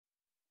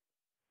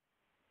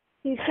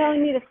He's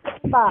telling me to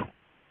stop.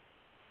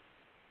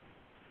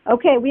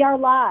 Okay, we are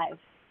live.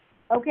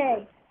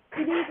 Okay,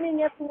 good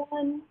evening,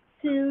 everyone,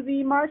 to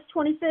the March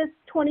 25th,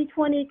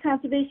 2020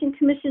 Conservation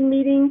Commission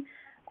meeting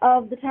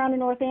of the town of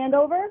North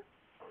Andover.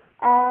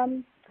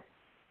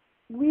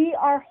 We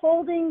are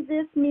holding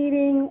this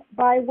meeting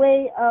by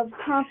way of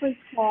conference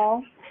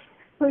call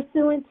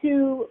pursuant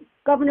to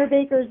Governor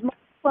Baker's March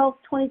 12th,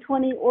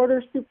 2020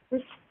 order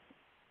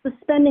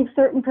suspending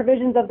certain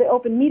provisions of the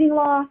open meeting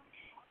law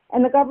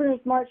and the governor's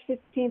March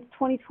 15th,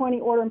 2020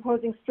 order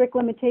imposing strict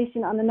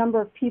limitation on the number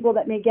of people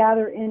that may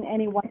gather in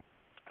any one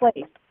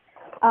place.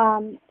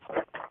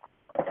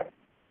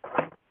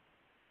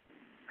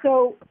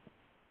 So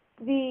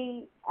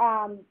the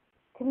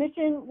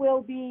commission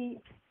will be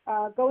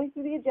going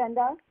through the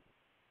agenda,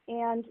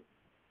 and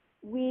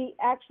we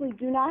actually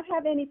do not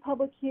have any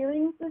public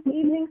hearings this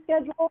evening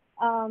scheduled,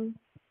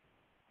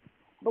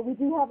 but we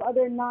do have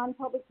other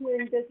non-public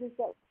hearing business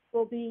that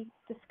we'll be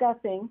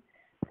discussing.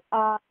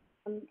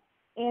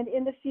 And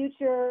in the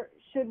future,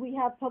 should we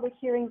have public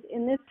hearings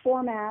in this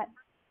format,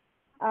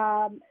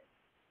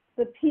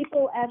 the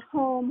people at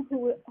home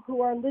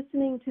who are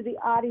listening to the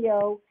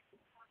audio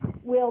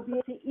will be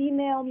able to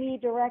email me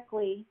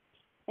directly,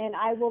 and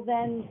I will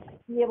then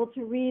be able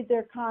to read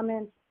their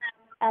comments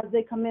as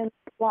they come in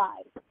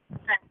live.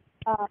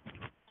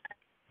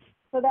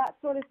 So that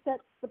sort of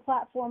sets the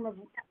platform of,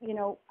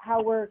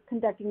 how we're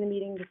conducting the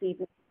meeting this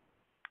evening.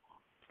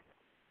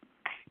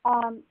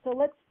 So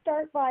let's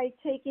start by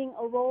taking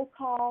a roll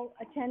call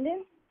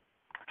attendance.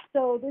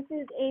 So this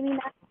is Amy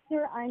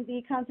Maxner. I'm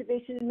the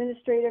Conservation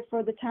Administrator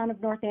for the town of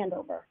North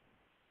Andover.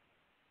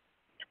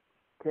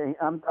 Okay,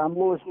 I'm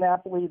Louis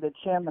Napoli, the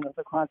Chairman of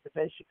the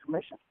Conservation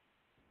Commission.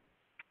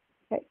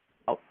 Okay.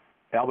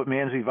 Albert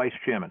Manzi, Vice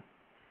Chairman.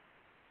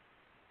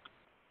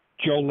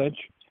 Joe Lynch.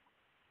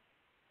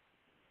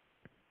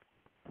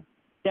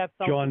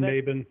 John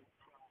Mabin.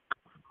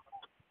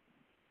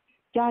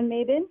 John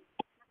Mabin.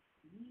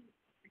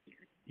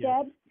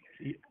 Yes.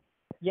 Deb.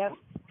 Yes.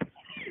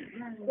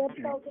 Deb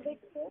Selkovic.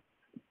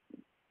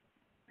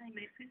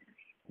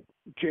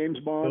 James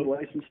Bond,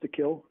 License to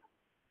Kill.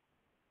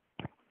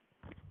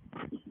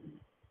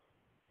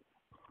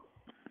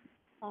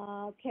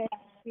 Okay,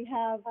 we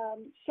have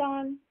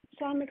Sean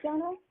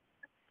McDonough.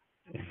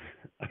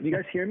 Can you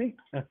guys hear me?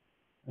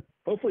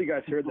 Hopefully you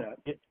guys heard that.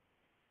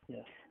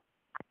 Yes.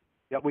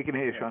 Yep, we can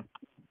hear you, Sean.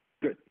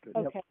 Good.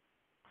 Okay. Yep.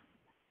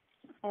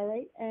 All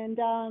right, and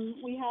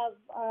we have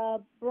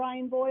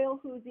Brian Boyle,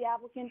 who's the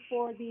applicant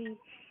for the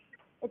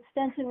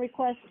extension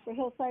request for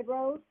Hillside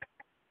Road.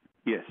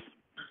 Yes.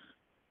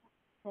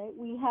 Okay,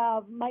 we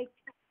have Mike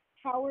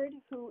Howard,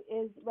 who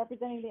is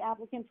representing the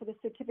applicant for the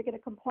certificate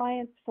of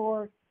compliance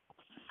for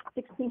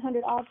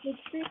 1600 Oxford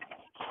Street.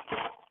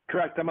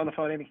 Correct. I'm on the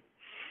phone, Amy.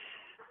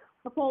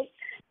 Okay,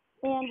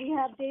 and we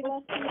have Dave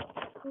Leslie,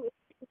 who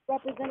is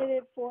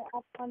representative for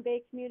Alpine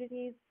Bay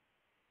Communities,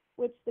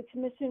 which the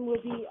commission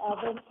will be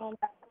voting on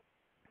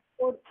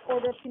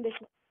order of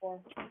conditions for.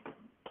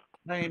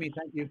 Hi, Amy.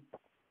 Thank you.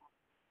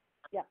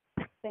 Yeah,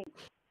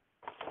 thanks.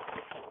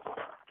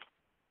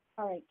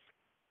 All right.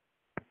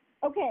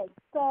 Okay,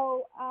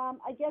 so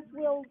I guess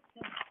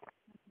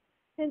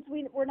since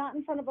we're not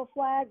in front of a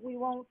flag, we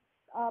won't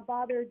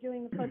bother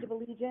doing the Pledge of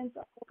Allegiance.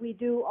 We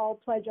do all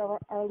pledge our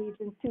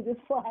allegiance to this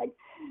flag.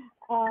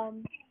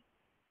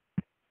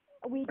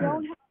 We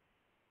don't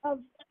have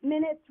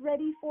minutes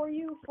ready for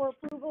you for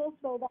approval,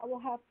 so that will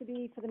have to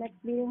be for the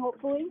next meeting,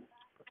 hopefully.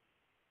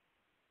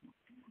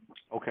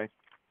 Okay.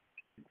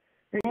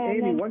 Hey,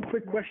 Amy, one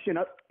quick question.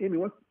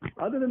 Amy,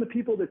 other than the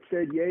people that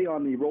said yay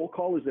on the roll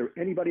call, is there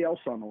anybody else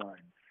on the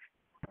line?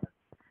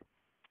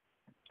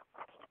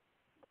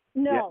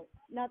 No,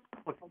 not.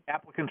 Look,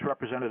 applicants'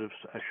 representatives,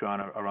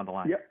 Sean, are on the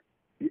line. Yep.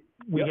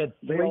 We had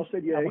They three all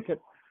said yay.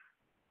 applicants.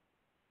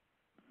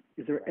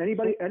 Is there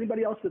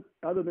anybody else that,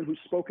 other than who's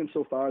spoken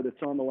so far,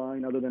 that's on the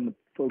line, other than the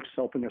folks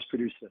helping us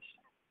produce this?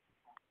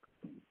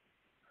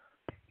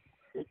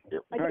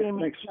 All right,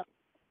 Amy, thanks.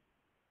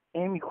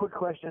 Amy, quick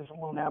question. It's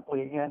Lou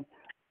Napoli again.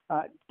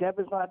 Deb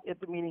is not at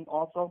the meeting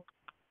also?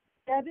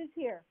 Deb is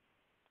here.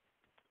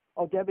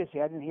 Oh, Deb is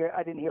here.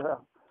 I didn't hear her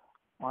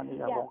on the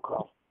roll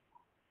call.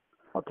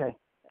 Okay.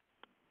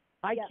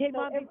 I Yeah, came so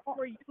on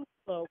before you,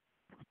 so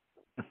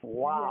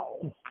Wow.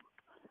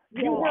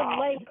 you were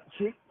late.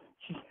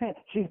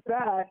 She's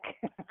back.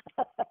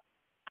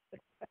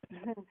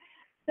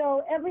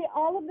 So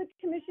all of the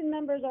commission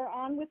members are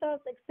on with us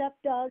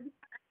except Doug.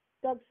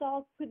 Doug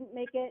Saul couldn't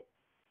make it.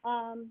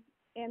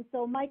 And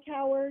so Mike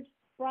Howard,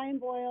 Brian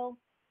Boyle,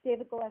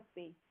 David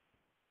Gillespie.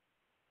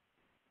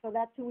 So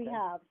that's who we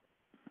have.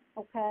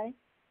 Okay.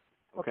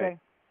 Okay.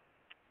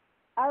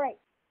 All right.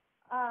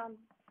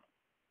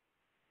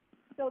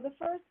 So the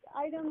first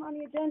item on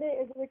the agenda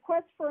is a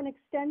request for an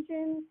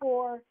extension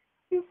for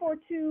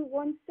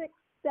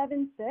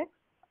 2421676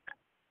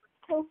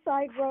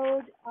 Hillside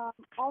Road,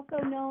 also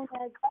known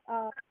as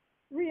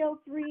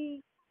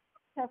 303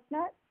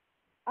 Chestnut.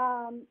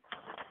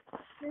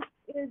 This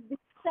is the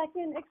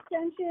second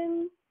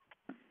extension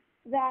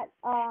that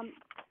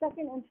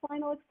second and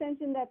final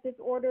extension that this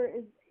order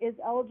is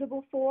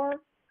eligible for.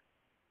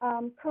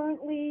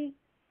 Currently,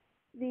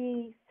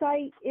 the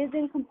site is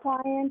in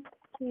compliance.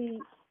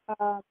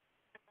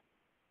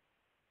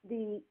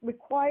 The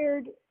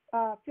required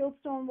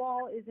fieldstone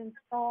wall is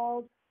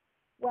installed,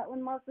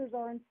 wetland markers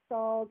are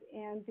installed,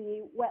 and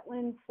the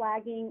wetland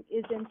flagging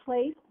is in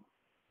place.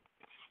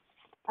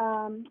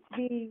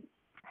 The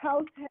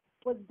house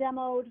was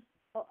demoed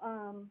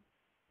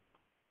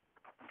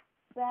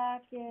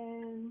back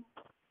in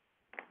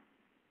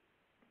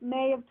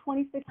May of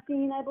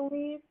 2016, I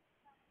believe.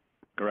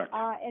 Correct.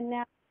 And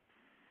now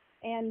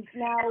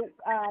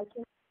I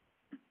think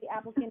the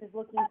applicant is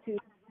looking to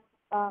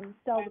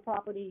sell the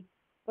property,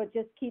 but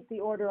just keep the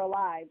order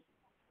alive.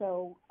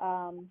 So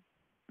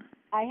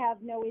I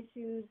have no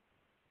issues,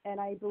 and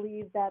I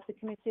believe that the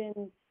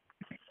commission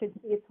should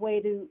see its way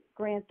to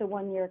grant the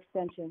one-year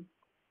extension.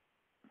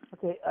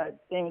 Okay,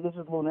 Amy, this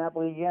is Lou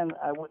Napoli again.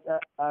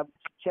 I'm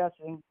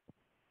suggesting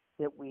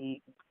that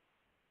we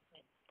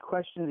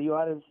question the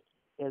orders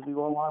as we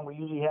go along. We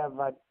usually have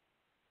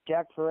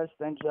Jack first,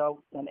 then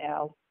Joe, then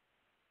Al,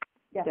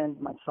 Yes. then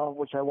myself,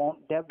 which I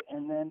won't, Deb,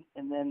 and then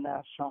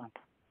Sean.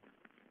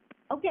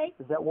 Okay,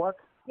 Does that work?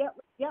 yep,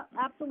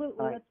 absolutely.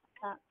 All right. Let's do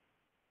that.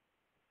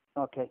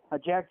 Okay.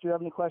 Jack, do you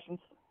have any questions?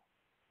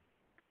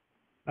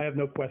 I have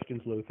no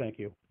questions, Lou. Thank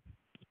you.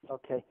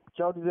 Okay.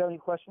 Joe, do you have any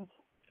questions?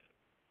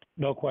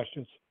 No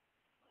questions.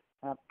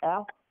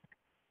 Al?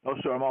 No,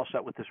 sir, I'm all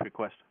set with this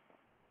request.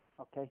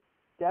 Okay.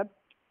 Deb?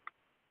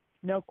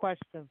 No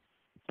question.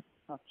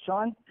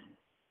 Sean?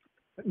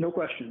 No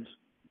questions.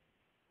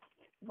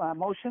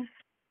 Motion?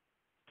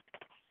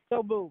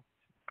 So moved.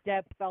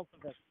 Deb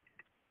Feltovich.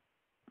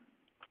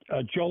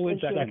 Joe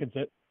Lynch Thank you. seconds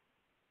it.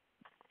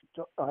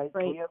 All right.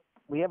 Great.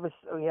 We have a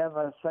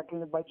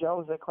seconded by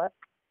Joe. Is that correct?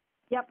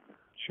 Yep,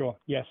 Sure.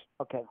 Yes.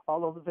 Okay. All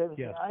those in favor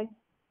say Yes. aye.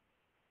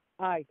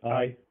 Aye.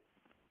 Aye.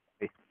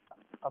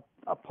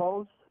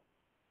 Opposed?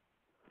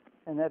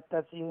 And that's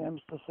a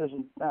unanimous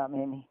decision,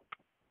 Amy.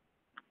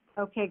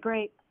 okay,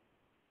 great.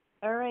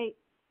 All right.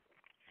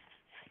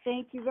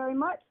 Thank you very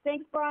much.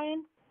 Thanks,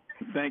 Brian.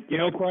 Thank you.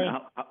 No question.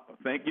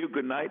 Thank you.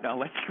 Good night. I'll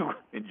let you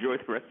enjoy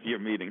the rest of your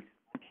meeting.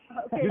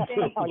 Okay, You too.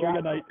 thanks. Enjoy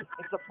your night.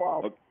 It's a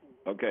fall.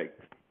 Okay.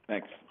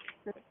 Thanks.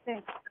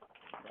 Thanks.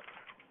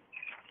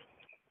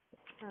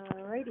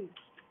 All righty.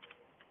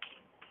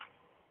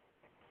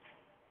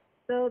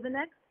 So the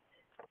next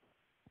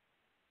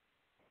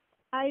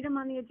item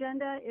on the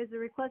agenda is a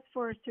request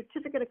for a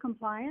certificate of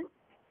compliance.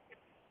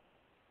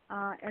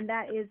 And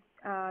that is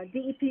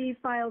DEP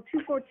file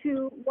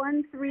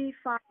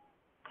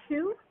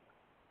 2421352.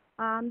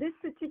 This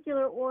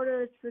particular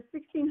order is for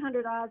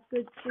 1600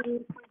 Osgood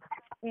Street,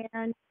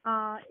 and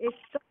it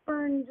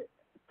governed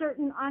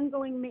certain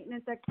ongoing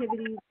maintenance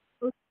activities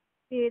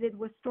associated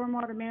with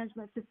stormwater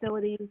management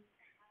facilities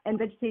and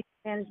vegetation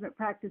management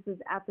practices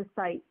at the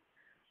site.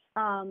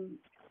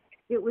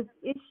 It was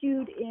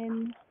issued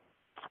in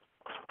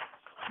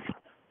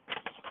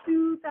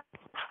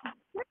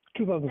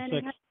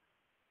 2006.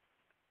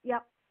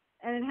 Yep,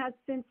 and it has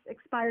since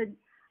expired.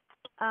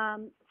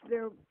 So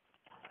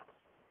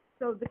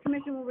the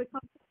commission will be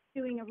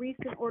issuing a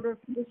recent order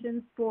of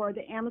conditions for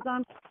the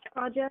Amazon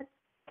project.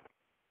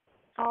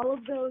 All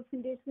of those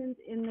conditions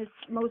in this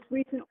most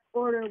recent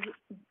order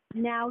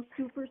now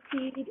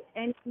supersede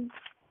any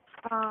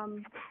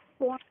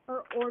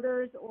former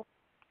orders or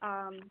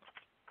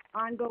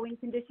ongoing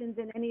conditions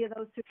in any of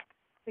those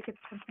certificates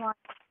of compliance.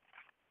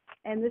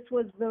 And this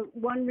was the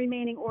one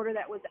remaining order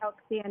that was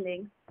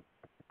outstanding.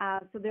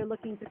 So they're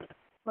looking to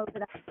close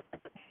it out.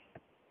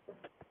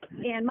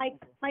 And Mike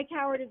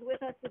Howard is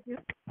with us if you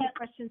have any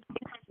questions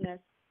on this.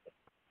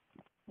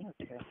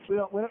 Okay. We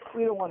don't want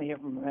to hear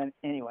from him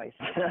anyways.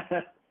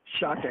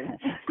 Shocking.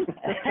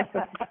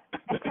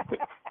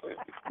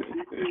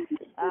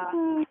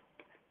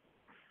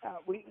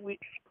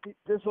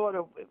 This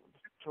order,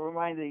 to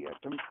remind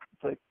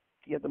to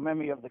get the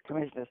memory of the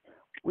commissioners,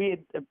 we had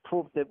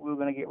approved that we were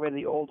going to get rid of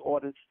the old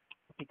orders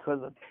because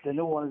the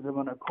new orders are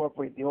going to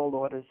incorporate the old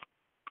orders,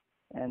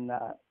 and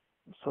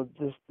so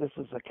this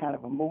is a kind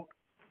of a moot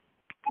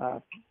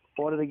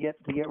order to get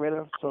rid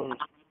of. So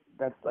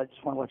that's, I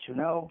just want to let you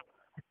know.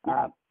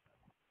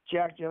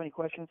 Jack, do you have any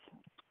questions?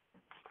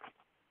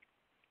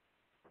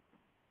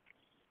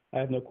 I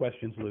have no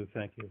questions, Lou.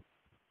 Thank you.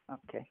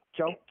 Okay,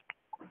 Joe.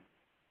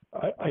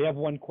 I have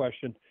one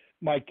question.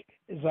 Mike,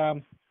 is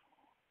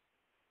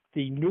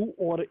the new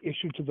order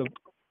issued to the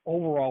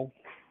overall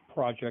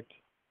project,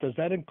 does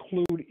that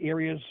include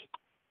areas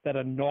that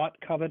are not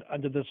covered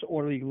under this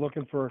order you're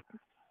looking for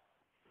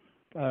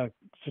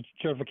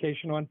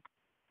certification on?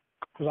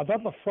 Because I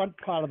thought the front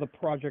part of the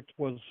project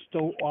was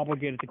still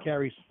obligated to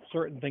carry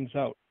certain things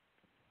out.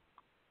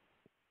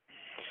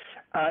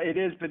 It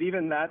is, but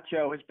even that,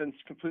 Joe, has been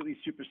completely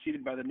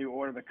superseded by the new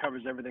order that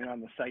covers everything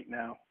on the site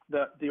now.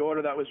 The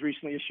order that was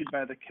recently issued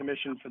by the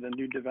commission for the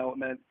new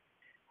development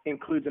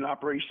includes an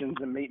operations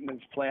and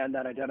maintenance plan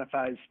that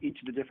identifies each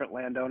of the different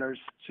landowners.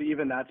 So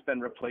even that's been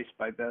replaced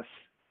by this.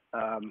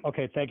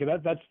 Okay, thank you.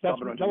 That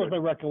Governor was my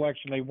engineers.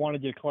 recollection. They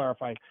wanted you to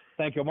clarify.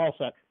 Thank you. I'm all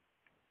set.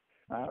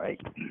 All right.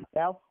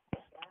 Al?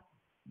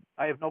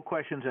 I have no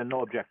questions and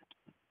no objections.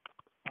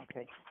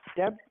 Okay.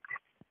 Deb?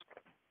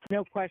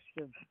 No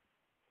questions.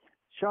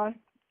 Sean?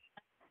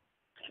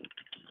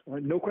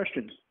 No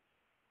questions.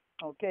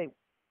 Okay.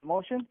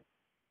 Motion?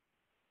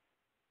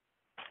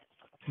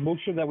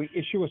 Motion that we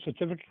issue a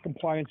certificate of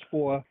compliance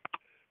for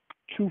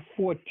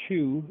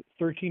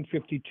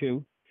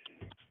 242-1352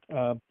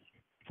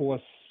 for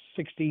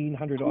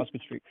 1600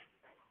 Osgood Street.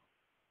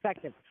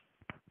 Second.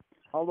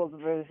 All those in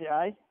favor say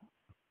aye.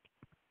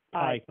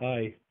 Aye.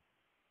 Aye.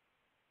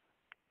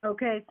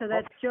 Okay, so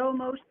that's Joe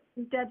motion,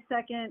 Deb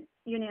second,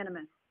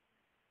 unanimous.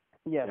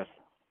 Yes.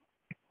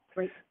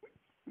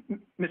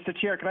 Mr.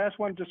 Chair, can I ask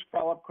one just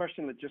follow-up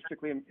question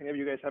logistically? And maybe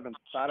you guys haven't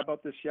thought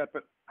about this yet,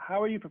 but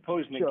how are you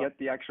proposing to Sure. get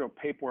the actual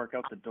paperwork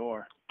out the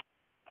door?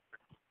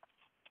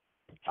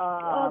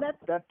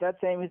 That's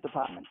Amy's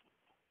department.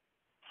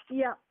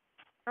 Yeah,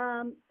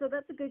 so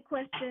that's a good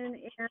question,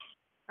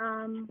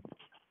 and,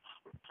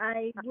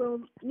 I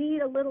will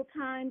need a little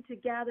time to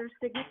gather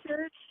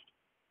signatures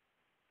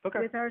Okay.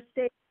 with our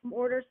state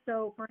order,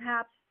 so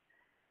perhaps,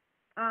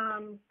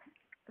 some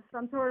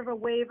sort of a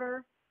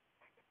waiver,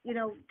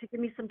 to give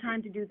me some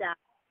time to do that.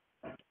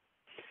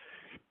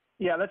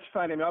 Yeah, that's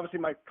fine. I mean, obviously,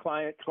 my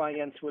clients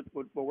will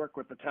work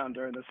with the town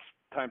during this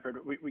time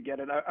period. We get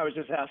it. I was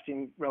just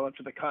asking relative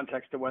to the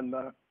context of when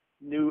the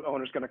new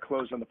owner's going to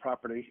close on the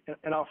property.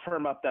 And I'll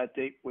firm up that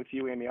date with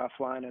you, Amy,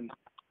 offline, and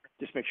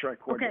just make sure I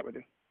coordinate Okay. with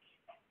you.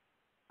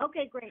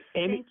 Okay, great,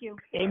 Amy- thank you.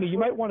 Amy, you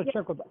might want to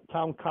check with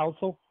town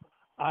council.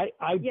 I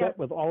Yeah. bet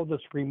with all of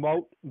this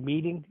remote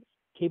meeting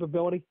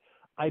capability,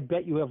 I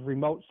bet you have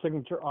remote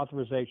signature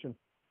authorization,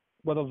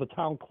 whether the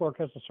town clerk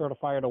has to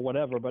certify it or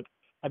whatever, but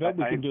I bet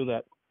we I- can do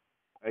that.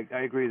 I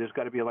agree, there's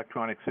gotta be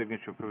electronic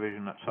signature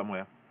provision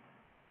somewhere.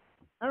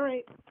 All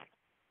right,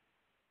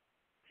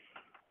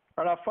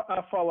 All right,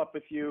 I'll follow up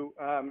with you,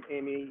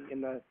 Amy, in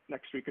the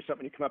next week or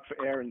something. You come up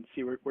for air and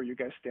see where you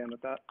guys stand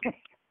with that.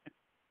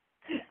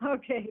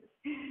 okay,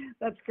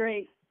 that's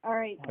great. All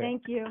right, Okay.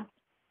 thank you.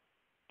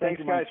 Thank Thanks,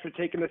 you, guys, Mike. for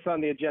taking this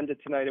on the agenda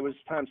tonight. It was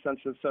time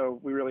sensitive, so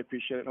we really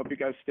appreciate it. Hope you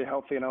guys stay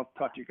healthy, and I'll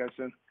talk to you guys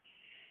soon.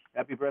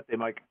 Happy birthday,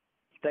 Mike.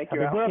 Thank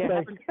you, Happy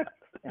Al. birthday.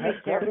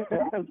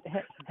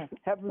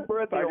 Happy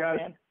birthday, Bye, old guys.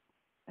 man.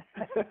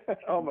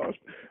 Almost.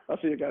 I'll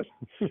see you guys.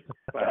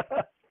 Bye.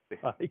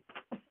 Bye.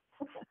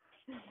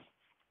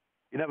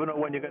 You never know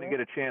when you're gonna get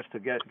a chance to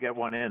get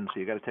one in, so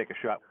you gotta take a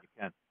shot when you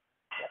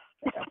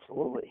can.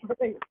 Absolutely.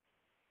 Right.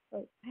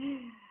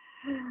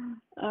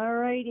 All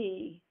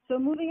righty, so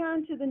moving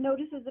on to the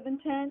notices of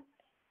intent.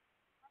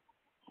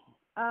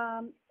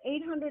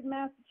 800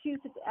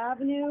 Massachusetts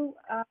Avenue,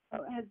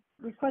 has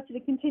requested a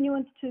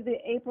continuance to the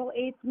April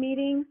 8th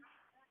meeting.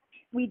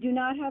 We do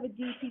not have a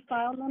DP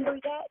file number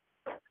yet.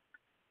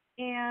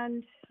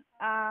 And,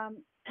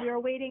 we are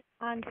waiting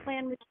on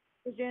plan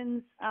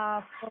revisions,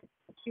 for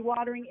the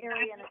watering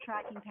area and a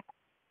tracking path.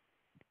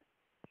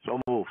 So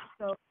move.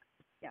 So,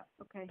 yeah,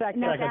 okay. Second.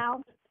 And that's Second.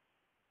 Al?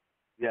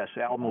 Yes,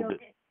 Al moved it.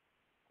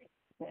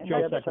 And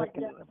Joe Deb second.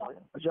 seconded.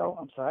 Joe,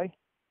 I'm sorry.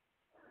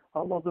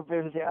 All those in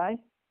favor say aye.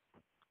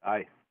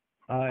 Aye.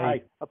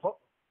 Aye.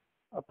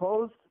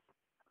 Opposed?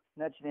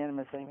 That's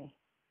unanimous, Amy.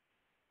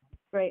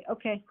 Great,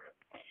 okay.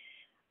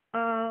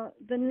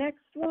 The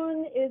next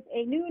one is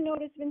a new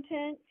notice of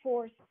intent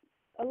for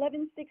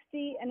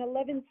 1160 and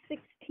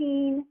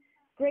 1116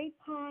 Great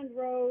Pond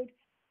Road,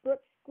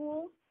 Brooks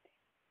School.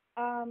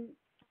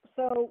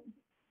 So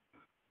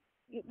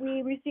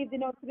we received the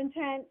notice of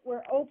intent.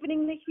 We're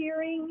opening the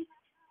hearing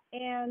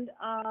and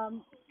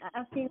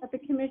asking that the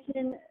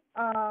commission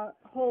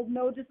hold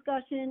no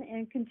discussion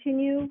and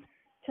continue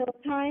till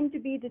time to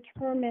be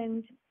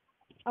determined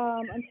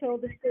until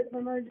the state of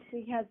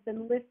emergency has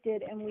been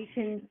lifted and we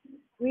can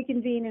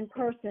reconvene in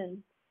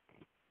person.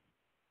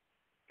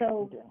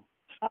 So,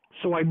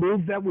 So I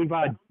move that we've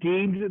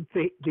deemed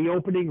the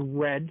opening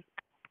read.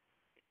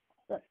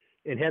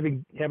 And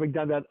having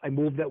done that, I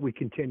move that we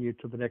continue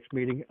to the next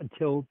meeting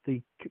until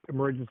the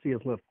emergency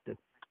is lifted.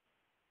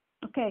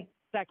 okay,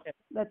 Second.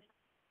 that's,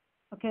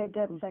 okay,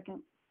 Deb,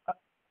 second.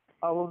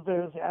 All those in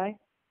favor say aye.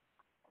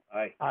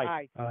 Aye.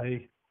 Aye.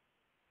 Aye.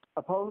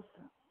 Opposed?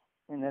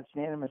 And that's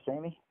unanimous,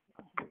 Amy.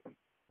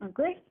 Oh,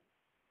 great.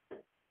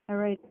 All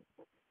right.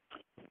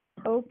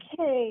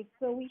 Okay,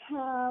 so we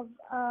have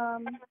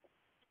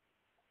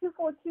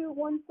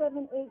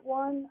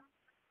 242-1781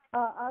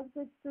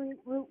 Osgood Street,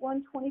 Route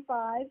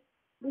 125.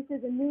 This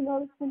is a new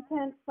notice of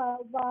intent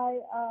filed by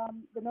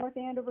the North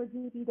Andover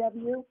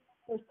DPW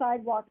for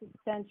sidewalk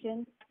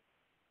extension.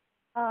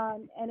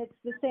 And it's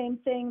the same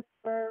thing.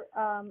 We're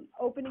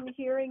opening the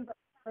hearing, but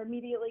we're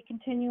immediately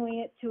continuing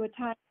it to a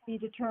time to be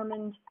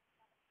determined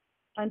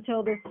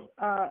until this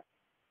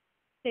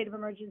state of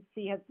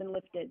emergency has been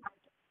lifted.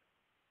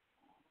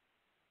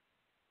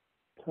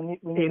 So we need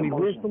a Amy,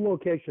 where's the motion.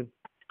 location?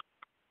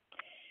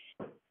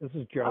 This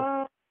is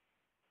Joe.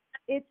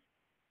 It's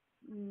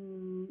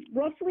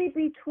roughly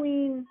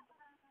between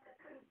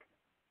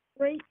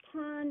Great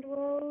Pond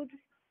Road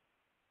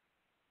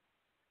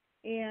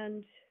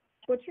and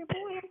Butcher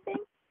Boy, I think.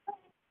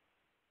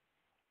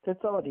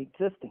 That's already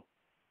existing.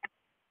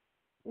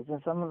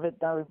 Isn't some of it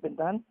already been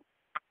done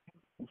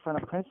in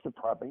front of Princeton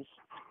properties?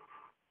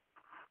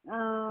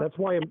 That's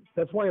why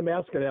I'm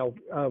asking Al,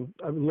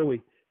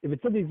 Louis, if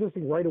it's in the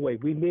existing right of way,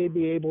 we may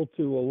be able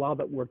to allow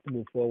that work to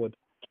move forward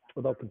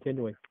without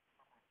continuing.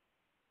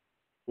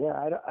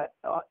 Yeah,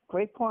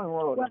 Great Pond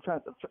Road, I'm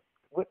trying to,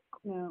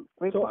 No.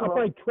 Great So Pond up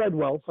Road,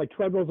 by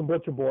Treadwell's, and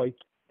Butcher Boy,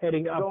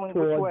 heading up going which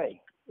towards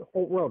way?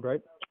 Holt Road,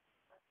 right?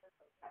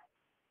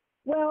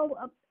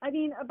 Well, I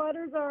mean,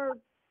 abutters are,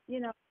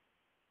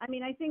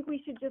 I think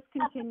we should just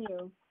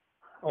continue.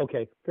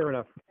 Okay, fair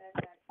enough.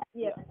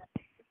 Yeah.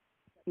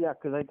 Yeah,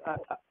 because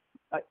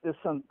there's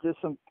some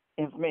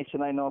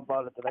information I know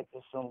about it that I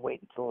just don't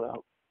wait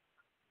until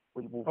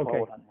we move Okay.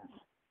 forward on this.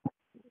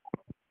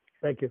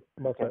 Thank you.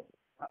 I'm all set.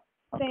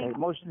 Okay, Thanks.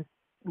 motion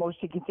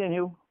to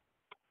continue.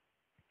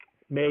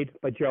 Made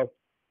by Joe.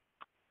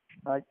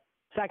 I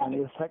Second.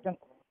 need a second.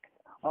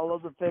 All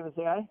those in favor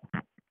say aye.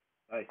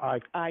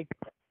 Aye.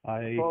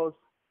 Aye.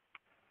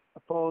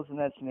 Opposed, and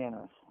that's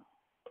unanimous.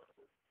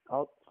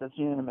 Oh, that's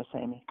unanimous,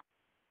 Amy.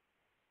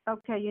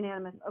 Okay,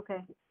 unanimous, okay.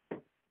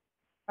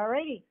 All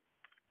righty.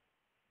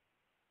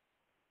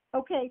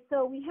 Okay,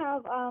 so we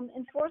have,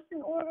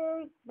 enforcement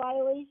orders,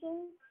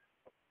 violations.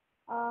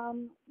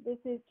 This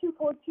is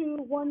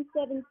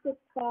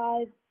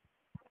 242-1765,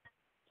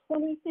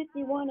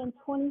 2051 and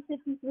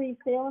 2053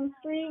 Salem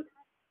Street.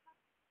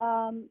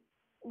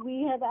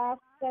 We have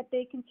asked that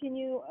they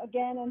continue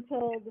again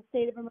until the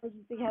state of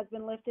emergency has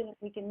been lifted and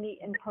we can meet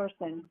in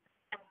person.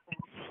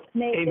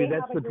 Amy,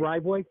 that's the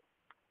driveway?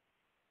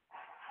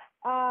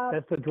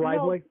 That's the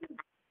driveway?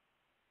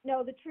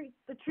 No, the tree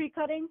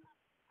cutting?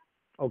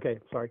 Okay,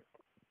 sorry.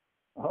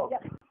 Oh,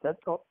 Yep. that's,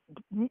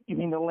 you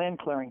mean the land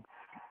clearing?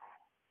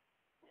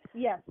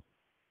 Yes.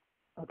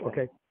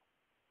 Okay.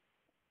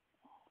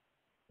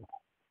 All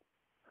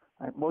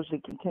right, motion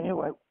to continue.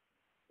 I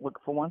look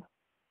for one.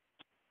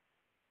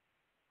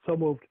 So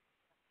moved.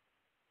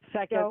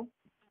 Second. Joe?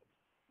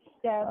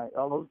 Deb? All right,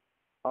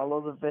 all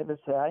those in favor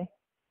say aye.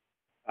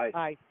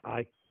 Aye.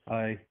 Aye.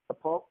 Aye.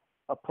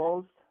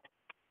 Opposed?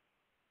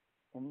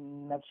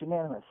 And that's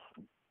unanimous,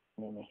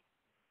 Mimi.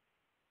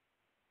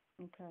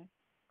 Okay,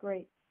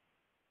 great.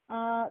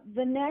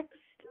 The next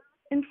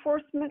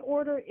enforcement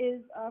order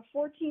is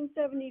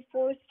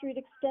 1474th Street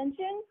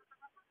Extension.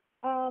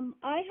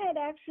 I had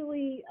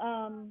actually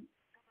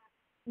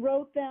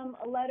wrote them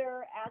a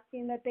letter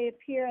asking that they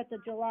appear at the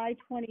July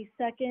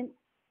 22nd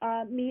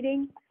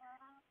meeting.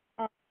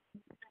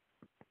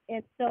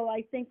 And so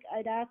I think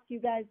I'd ask you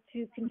guys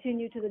to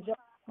continue to the July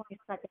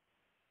 22nd.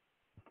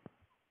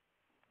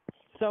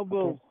 So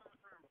moved.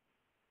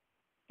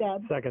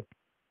 Deb? Second.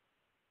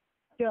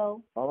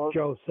 Joe?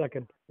 Joe,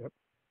 second. Yep.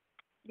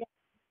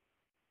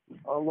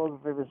 All those in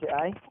favor say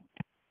aye.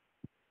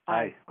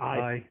 Aye.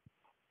 Aye.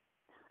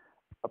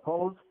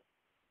 Opposed?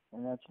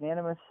 And that's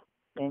unanimous.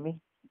 Amy?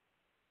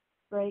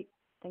 Great,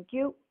 thank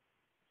you.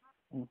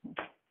 Mhm.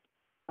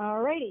 All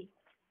righty.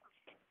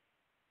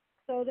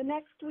 So the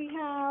next we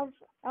have,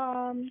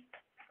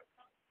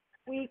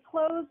 we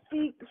closed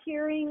the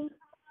hearing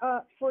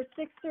for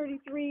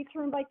 633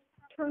 Turnpike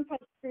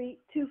Street,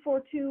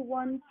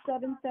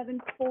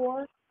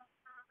 2421774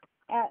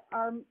 at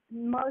our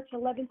March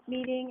 11th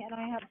meeting, and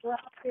I have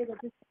drafted a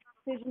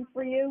decision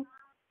for you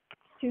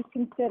to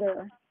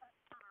consider.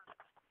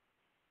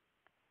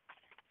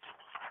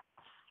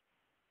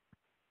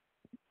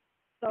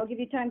 So I'll give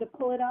you time to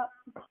pull it up.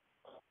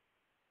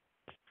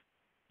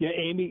 Yeah,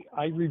 Amy,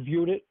 I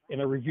reviewed it, and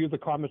I reviewed the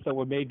comments that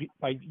were made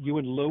by you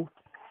and Lou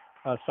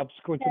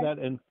subsequent to Okay. that,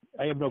 and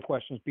I have no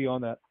questions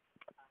beyond that.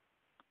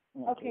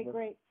 Okay,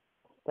 great.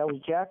 That was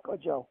Jack or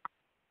Joe?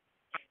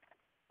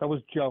 That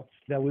was Joe.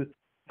 That was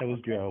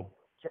Joe.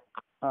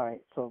 All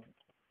right, so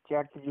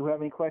Jack, did you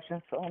have any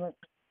questions on it?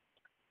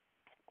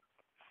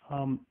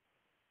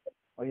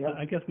 Or you have-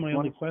 I guess my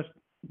only question,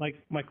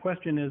 my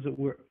question is,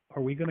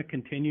 are we going to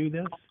continue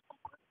this?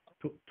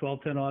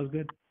 1210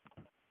 Osgood?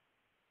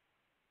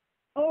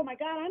 Oh my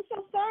God, I'm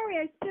so sorry.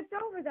 I skipped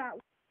over that.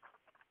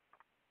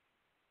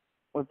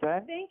 What's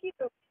that? Thank you.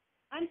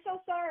 I'm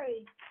so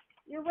sorry.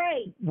 You're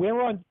right.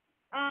 We're on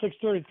Um,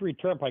 633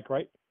 Turnpike,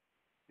 right?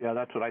 Yeah,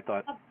 that's what I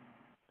thought.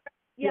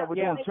 Yeah, we're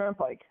doing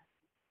Turnpike.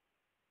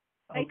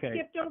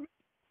 Okay.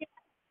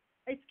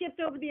 I skipped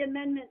over the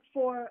amendment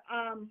for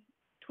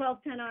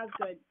 1210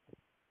 Osgood.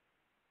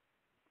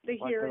 The What,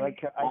 'cause hearing,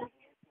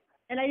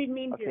 and I didn't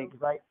mean Okay, to.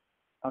 because I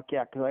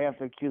have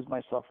to accuse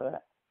myself of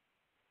that.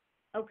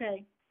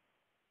 Okay.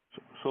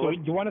 So So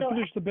do you want to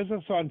finish the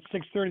business on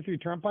 633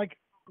 Turnpike?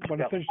 Want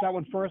to Yep. finish that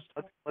one first?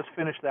 let's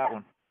finish that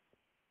one.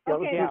 Yeah,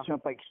 let's Okay. do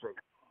Turnpike Street.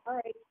 All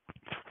right.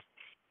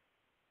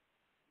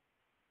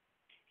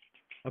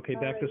 Okay,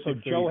 back to So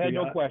Joe had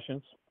no 633.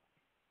 questions.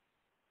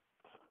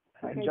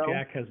 All right, Okay. Joe?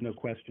 Jack has no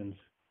questions.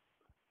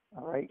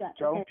 All right, Yeah,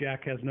 Joe? okay.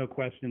 Jack has no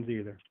questions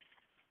either.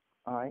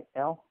 All right,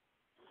 Al?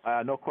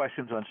 No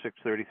questions on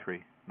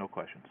 633. No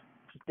questions.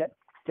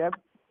 Deb?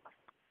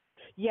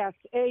 Yes,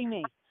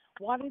 Amy,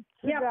 wanted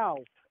to Yeah. know,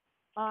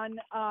 on,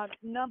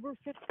 number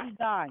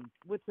 59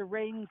 with the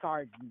rain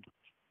garden.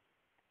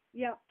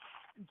 Yep.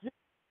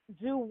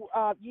 You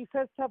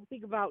said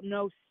something about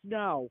no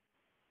snow,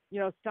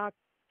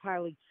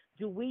 stockpiling.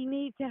 Do we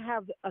need to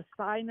have a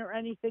sign or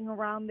anything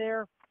around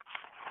there?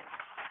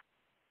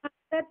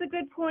 That's a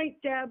good point,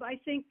 Deb. I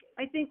think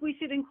we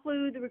should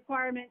include the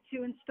requirement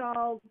to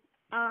install,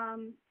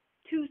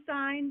 2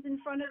 signs in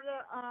front of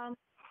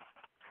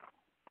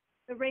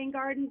the rain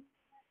garden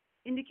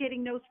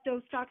indicating no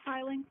snow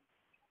stockpiling.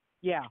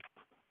 Yeah.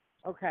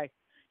 Okay.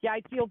 Yeah,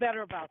 I feel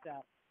better about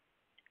that.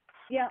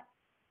 Yeah.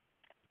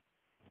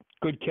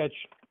 Good catch.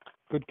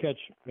 Good catch,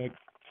 Meg.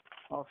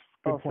 All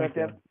Good set, point,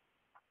 Deb? Deb.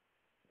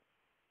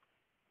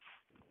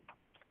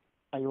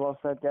 Are you all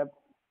set, Deb?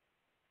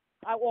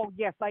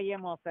 Yes, I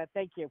am all set.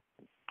 Thank you.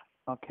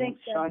 Okay. Thanks,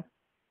 Deb. Sean?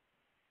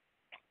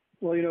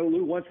 Well,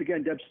 Lou, once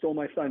again, Deb stole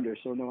my thunder,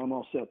 so no, I'm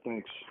all set,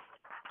 thanks.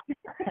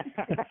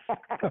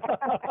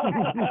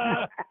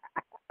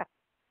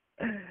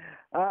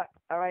 All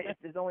right, if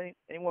there's only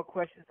any more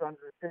questions on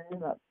the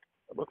decision, I'll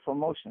look for a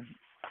motion.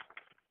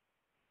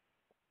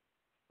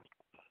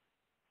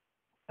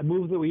 I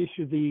move that we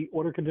issue the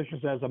order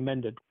conditions as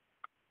amended.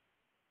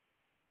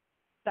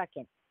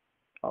 Second.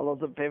 All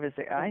those in favor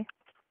say aye.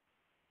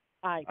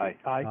 Aye. Aye.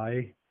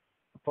 Aye.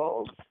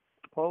 Opposed?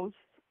 Opposed?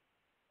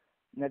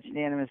 And that's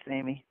unanimous,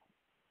 Amy.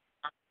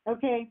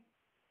 Okay.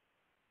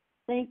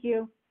 Thank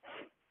you.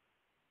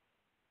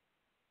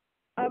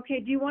 Okay,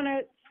 do you want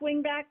to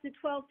swing back to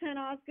 1210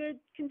 Osgood?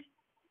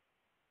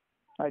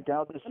 All right, then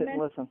I'll just sit and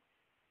Amend- listen.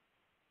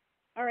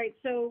 All right,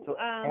 so,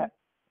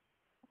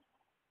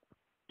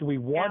 Do we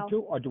want Al.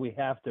 to, or do we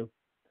have to?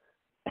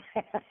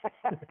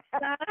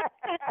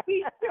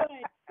 we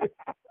should.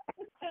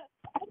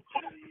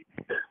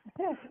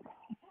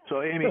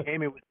 So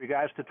Amy, with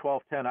regards to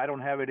 1210, I don't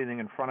have anything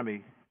in front of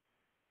me,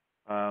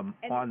 on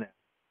that.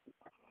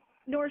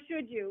 Nor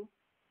should you.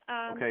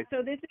 Okay.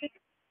 So this is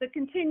the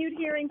continued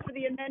hearing for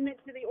the amendment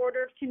to the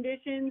order of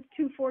conditions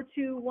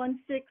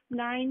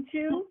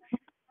 2421692.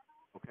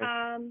 Okay.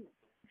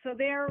 So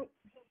they're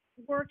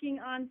working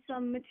on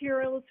some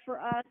materials for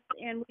us,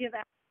 and we have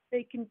asked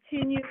they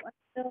continue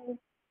until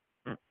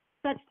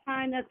such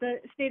time that the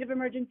state of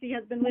emergency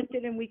has been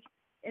lifted and we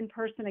can in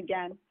person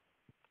again.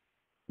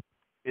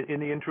 In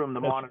the interim,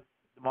 the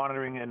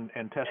monitoring and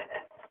testing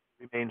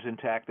remains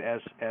intact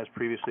as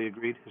previously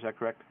agreed. Is that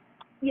correct?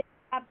 Yes,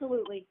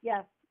 absolutely.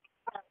 Yes.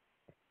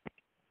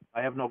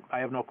 I have no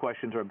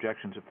questions or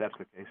objections if that's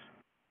the case.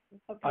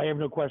 Okay. I have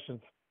no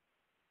questions.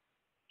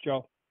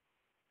 Joe?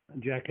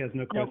 Jack has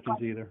no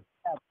questions either.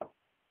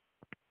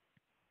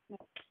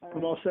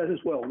 I'm all set as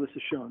well. This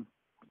is Sean.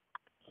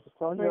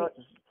 It's all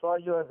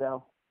yours,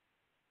 Al.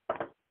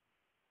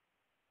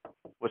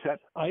 What's that?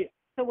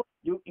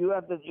 You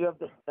have to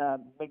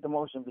make the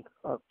motion,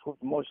 approve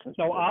the motion.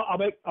 No, I'll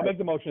make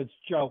the motion. It's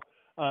Joe.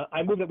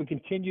 I move that we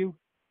continue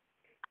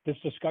this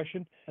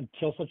discussion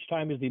until such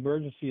time as the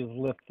emergency is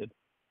lifted.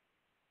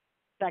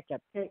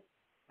 Second.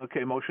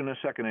 Okay, motion and a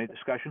second. Any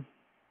discussion?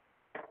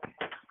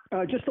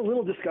 Just a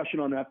little discussion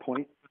on that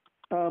point.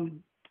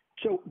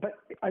 But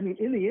I mean,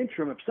 in the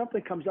interim, if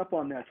something comes up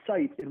on that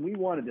site and we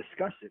want to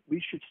discuss it,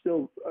 we should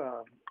still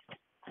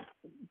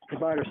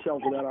provide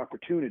ourselves with that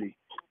opportunity.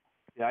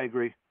 Yeah, I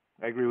agree.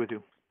 I agree with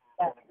you.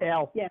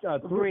 Al, Yes,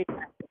 through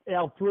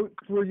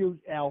you,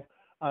 Al,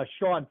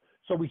 Sean,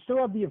 so we still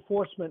have the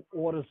enforcement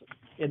orders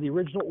and the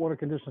original order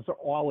conditions are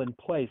all in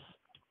place.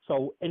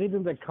 So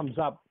anything that comes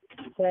up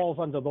falls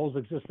under those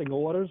existing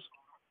orders.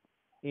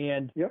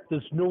 And Yep.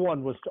 this new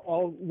one was to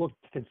all look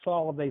to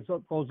consolidate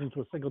those into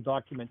a single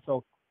document.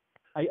 So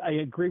I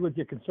agree with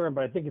your concern,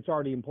 but I think it's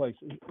already in place.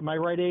 Am I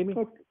right, Amy?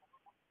 Okay.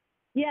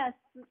 Yes,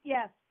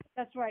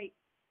 that's right.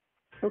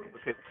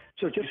 Okay.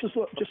 So just as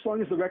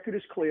long as the record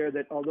is clear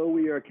that although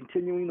we are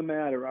continuing the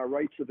matter, our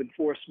rights of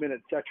enforcement, et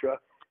cetera,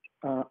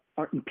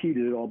 aren't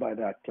impeded at all by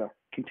that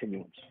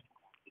continuance.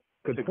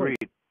 Good Agreed.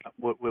 point.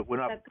 We're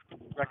not.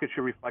 Record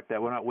should reflect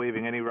that we're not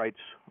waiving any rights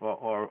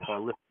or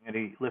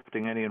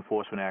lifting any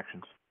enforcement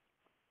actions.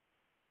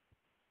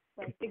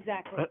 Right,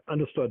 exactly.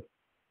 Understood.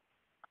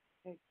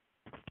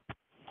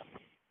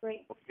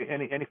 Great. Okay,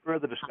 any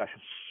further discussion?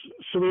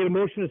 So we had a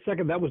motion and a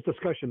second. That was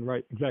discussion,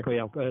 right? Exactly,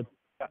 Al. Go ahead.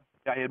 Yeah,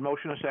 I had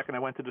motion and a second. I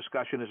went to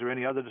discussion. Is there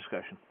any other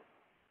discussion?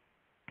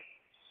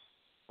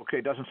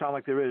 Okay, doesn't sound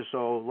like there is.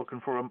 So looking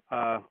for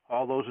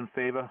all those in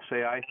favor,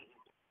 say aye.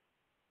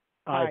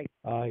 Aye.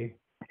 Aye.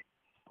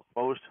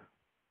 Opposed?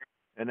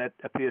 And that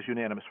appears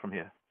unanimous from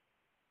here.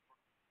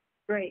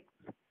 Great.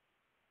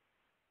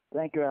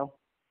 Thank you, Al.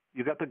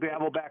 You got the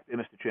gavel back there,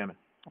 Mr. Chairman.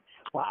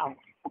 Wow.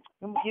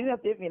 You didn't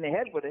have to hit me in the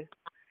head with it.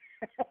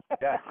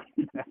 Yeah.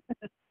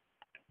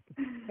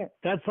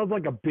 That sounds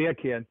like a beer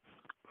can.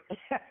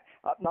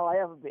 No, I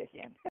have a beer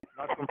can.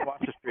 Not from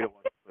Foster Street, it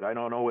was, but I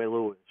don't know where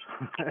Lou is.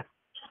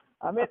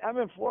 I'm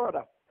in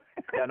Florida.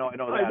 Yeah, no, I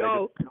know that. I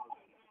know.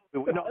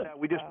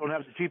 We just don't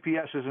have the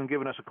GPS isn't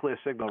giving us a clear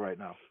signal right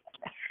now.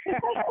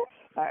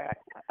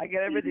 I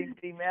get everything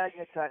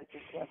demagnetized.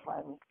 You can't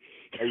find me.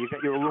 Yeah, you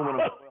got your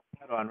aluminum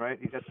hat on, right?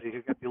 You got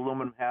the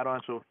aluminum hat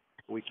on, so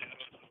we can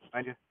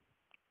find you.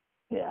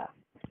 Yeah.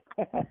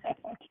 All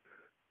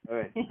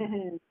right.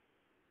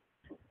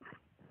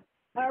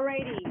 All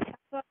righty.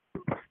 So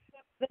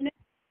the next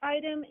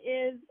item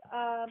is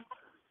a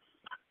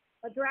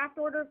draft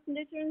order of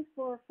conditions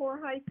for 4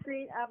 High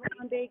Street,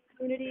 Avalon Bay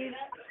Communities,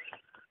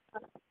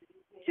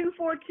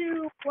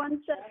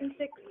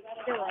 242176.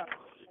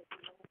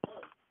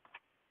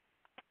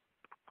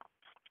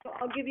 So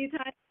I'll give you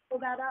time to pull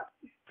that up.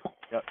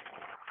 Yep.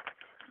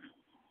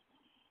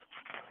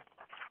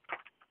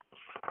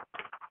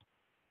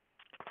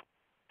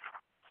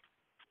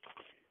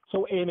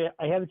 So Amy,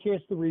 I had a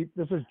chance to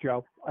this is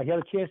Joe. I had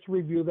a chance to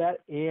review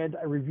that, and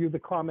I reviewed the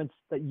comments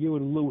that you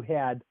and Lou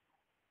had.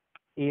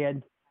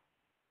 And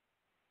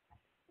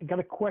I got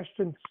a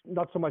question,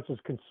 not so much as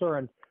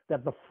concern,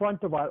 that the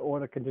front of our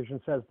order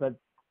condition says that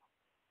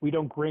we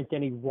don't grant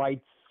any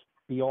rights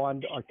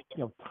beyond our,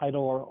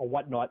 title or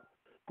whatnot,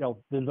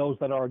 than those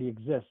that already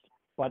exist.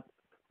 But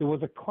there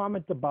was a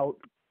comment about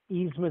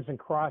easements and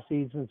cross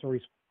easements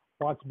and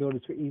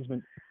responsibilities for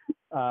easement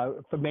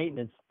for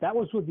maintenance. That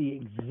was with the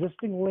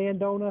existing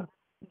landowner,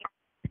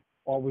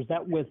 or was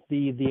that with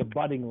the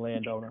abutting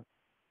landowner?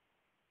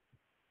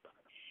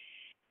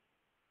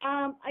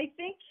 I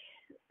think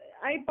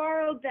I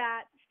borrowed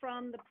that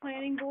from the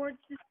planning board's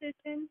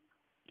decision,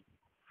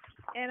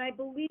 and I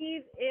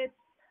believe it's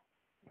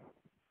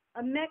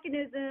a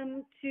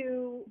mechanism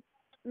to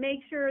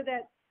make sure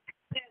that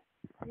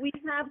we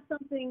have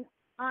something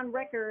on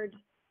record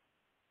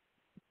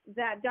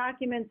that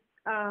documents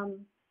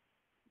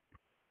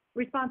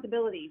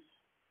responsibilities.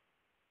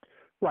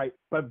 Right,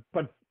 but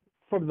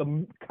from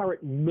the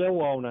current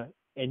mill owner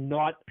and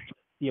not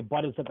the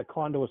abutters at the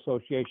condo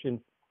association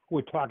who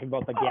are talking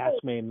about the gas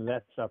main and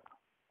that stuff.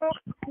 Oh,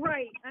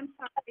 right. I'm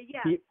sorry.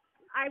 Yeah.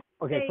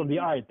 Okay, from the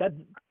all right, that.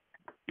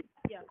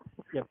 Yeah.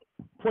 Yeah.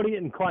 Putting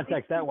it in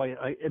context that way,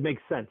 it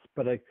makes sense.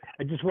 But I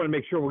just want to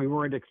make sure we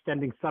weren't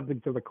extending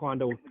something to the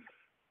condo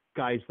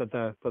guys that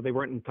they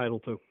weren't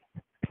entitled to.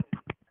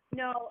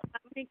 No, I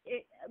think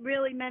it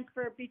really meant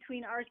for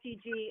between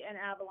RCG and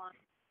Avalon.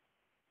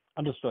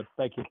 Understood.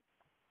 Thank you.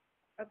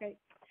 Okay.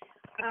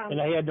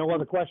 And I had no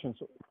other questions.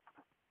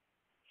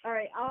 All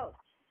right. All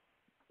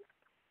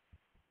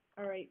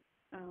right.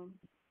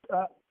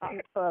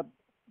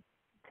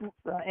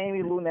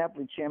 Amy Lou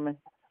Napoli, Chairman.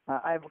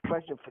 I have a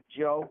question for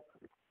Joe.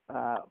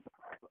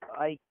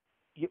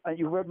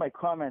 You read my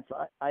comments.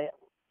 I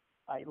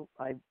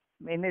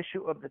made an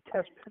issue of the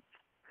test pits,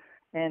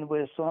 and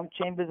where storm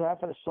chambers are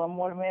for the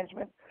stormwater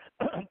management.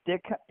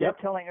 They're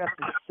telling us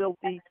it's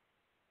silty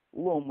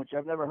loam, which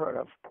I've never heard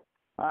of.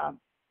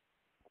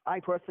 I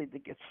personally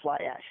think it's fly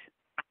ash,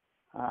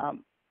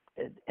 and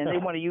they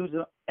want to use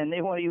it, and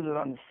they want to use it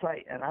on the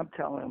site, and I'm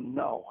telling them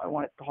no. I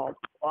want it to haul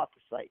off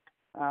the site.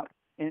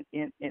 In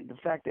the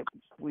fact that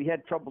we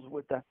had troubles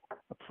with a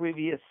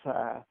previous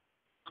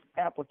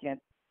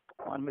applicant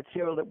on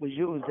material that was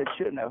used that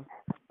shouldn't have.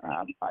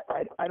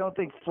 I don't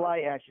think fly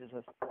ash is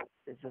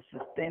a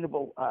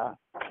sustainable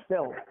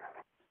fill,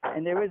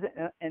 and there is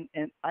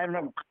and I don't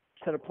have a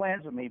set of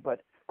plans with me,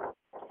 but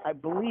I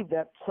believe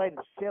that site is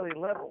fairly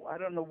level. I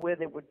don't know where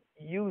they would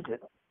use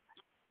it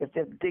if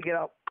they dig it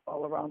out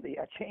all around the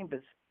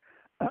chambers.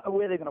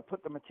 Where they're going to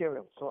put the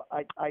material. So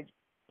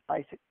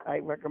I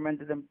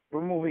recommended them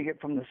removing it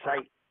from the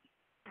site.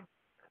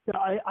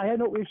 Yeah, I had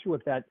no issue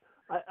with that.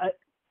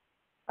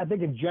 I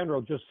think in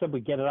general, just simply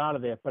get it out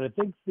of there. But I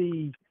think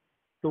the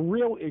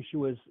real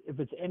issue is if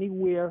it's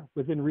anywhere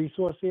within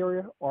resource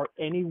area or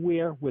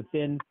anywhere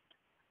within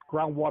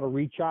groundwater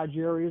recharge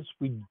areas,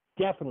 we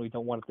definitely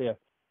don't want it there.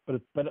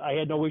 But I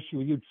had no issue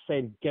with you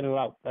saying get it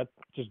out. That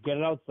just get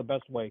it out. It's the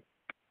best way.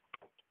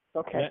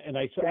 Okay. And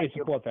I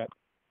support that.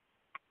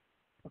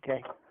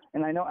 Okay.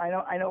 And I know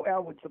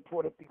Al would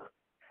support it because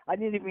I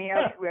didn't even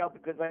ask you, Al,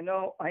 because I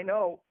know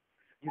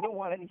you don't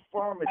want any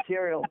foreign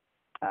material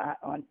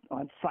on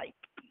site.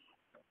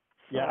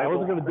 Yeah, I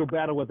wasn't going to do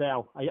battle with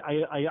Al.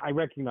 I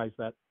recognize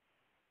that.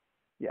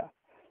 Yeah.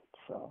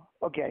 So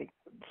okay.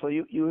 So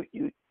you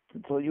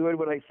heard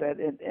what I said,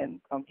 and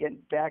I'm getting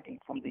backing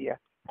from the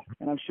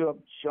and I'm sure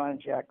Sean and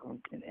Jack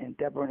and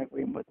Deborah are in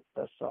agreement with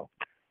us. So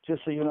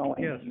just so you know,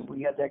 Yes.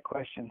 we had that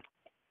question.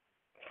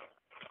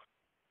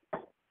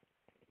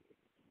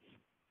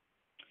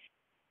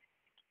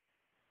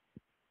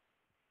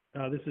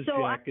 This is So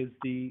Jack.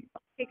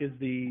 Is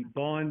the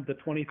bond, the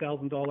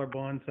 $20,000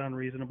 bond, sound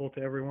reasonable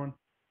to everyone?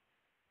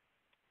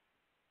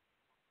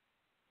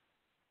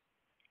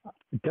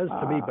 It does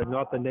to me, but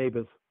not the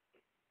neighbors.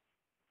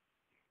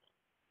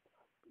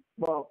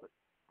 Well,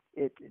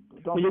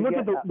 don't When you look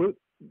forget,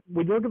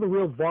 at the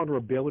real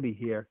vulnerability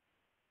here,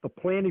 the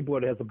planning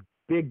board has a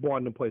big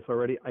bond in place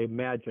already, I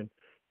imagine,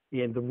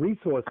 and the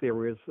resource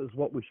areas is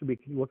what we should be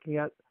looking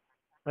at.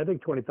 I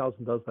think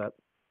 20,000 does that.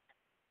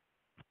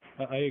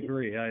 I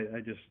agree. I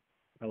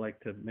like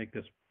to make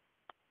this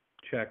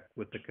check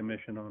with the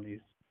commission on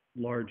these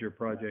larger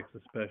projects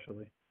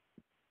especially.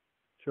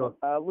 Sure.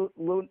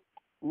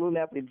 Lou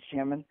Napoli, the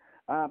chairman.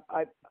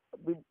 I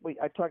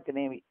talked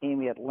to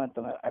Amy at length,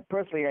 and I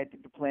personally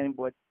think the planning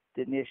board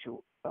didn't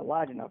issue a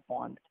large enough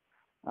bond.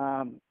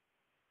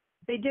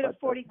 They did a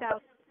 40,000.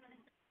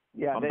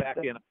 Yeah, I'm they- back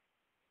they- in.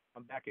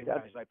 I'm back in,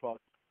 That's- guys. I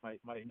apologize.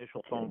 My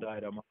initial phone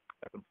died. I'm on the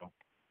second phone.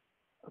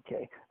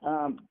 Okay.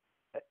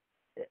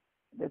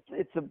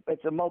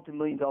 It's a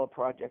multi-million-dollar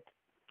project,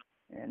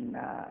 and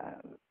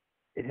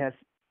it has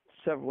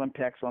several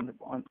impacts on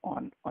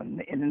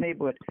in the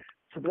neighborhood.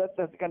 So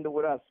that's going to do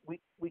with us.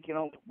 We can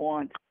only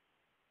bond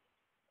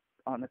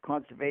on the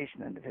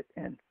conservation end of it,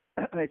 and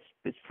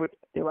it's for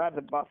there are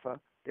the buffer,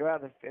 there are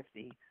the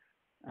 50.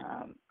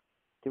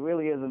 There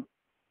really isn't.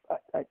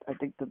 I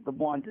think that the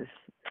bond is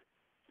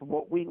for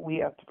what we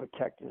have to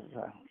protect is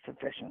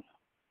sufficient.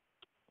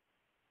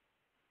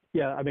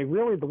 Yeah, I mean,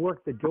 really, the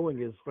work they're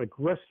doing is like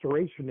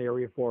restoration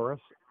area for us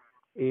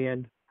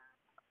and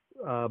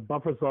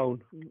buffer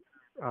zone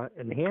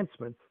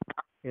enhancements,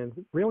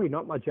 and really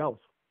not much else.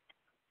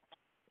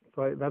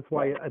 So that's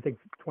why I think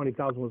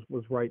 20,000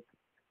 was right.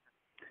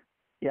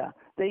 Yeah,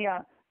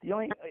 the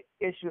only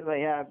issue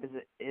they have is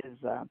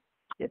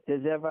if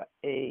there's ever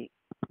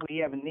we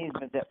have an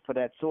easement for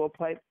that sewer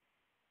pipe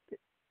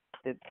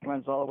that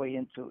runs all the way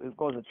into, it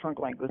goes, the trunk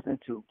line goes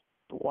into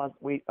the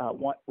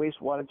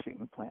wastewater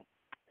treatment plant.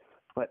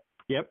 But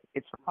Yep.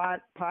 it's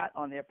part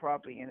on their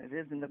property, and it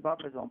is in the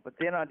buffer zone, but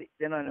they're not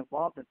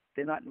involved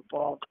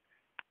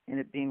in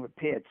it being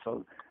repaired.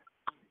 So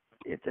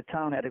if the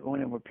town had to go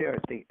in and repair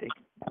it,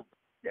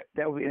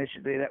 that would be an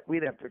issue that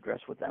we'd have to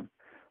address with them.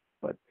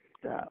 But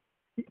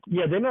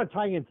Yeah, they're not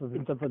tying into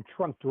the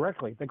trunk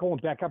directly. They're going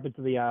back up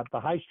into the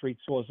High Street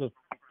source,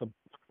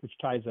 which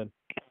ties in,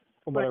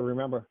 from what I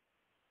remember.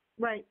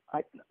 Right.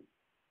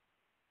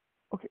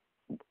 Okay,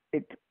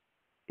 it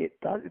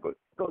does it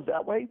goes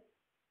that way.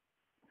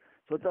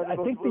 So it doesn't I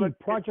go think through the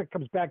project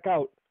comes back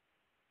out.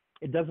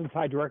 It doesn't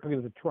tie directly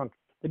to the trunk.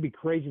 They'd be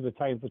crazy to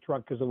tie into the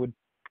trunk because it would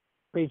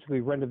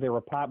basically render their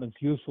apartments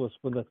useless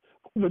when the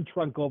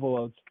trunk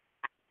overloads.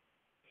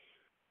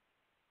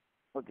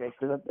 Okay,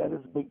 so that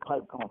is a big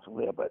pipe going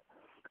through there, but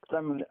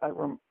I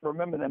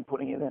remember them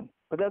putting it in.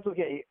 But that's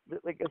okay.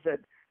 Like I said,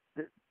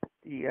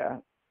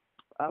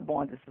 our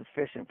bond is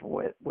sufficient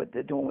for what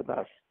they're doing with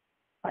us,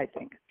 I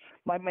think.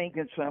 My main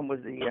concern was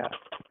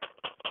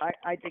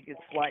I think it's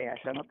fly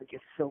ash. I don't think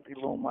it's silty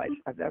loam.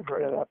 I've never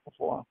heard of that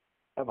before,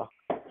 ever.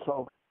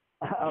 So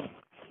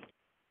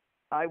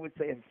I would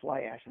say it's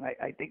fly ash, and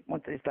I think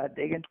once they start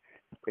digging,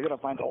 they're going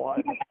to find a lot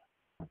of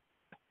it.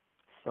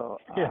 So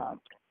Yeah.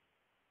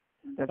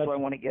 that's why I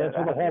want to get it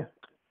out of there.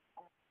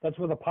 That's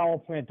where the power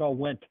plant all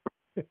went.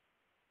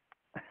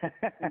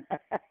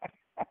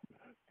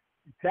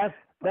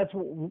 That's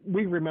what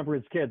we remember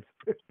as kids.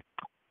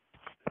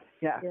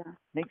 Yeah. Yeah.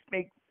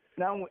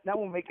 Now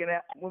we're making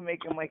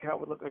Mike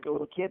Howard look like a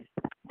little kid.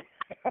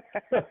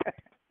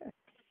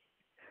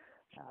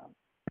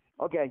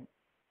 Okay,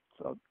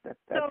 so that's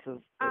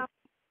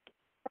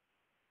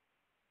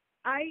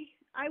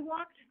I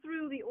walked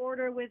through the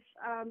order with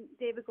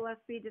David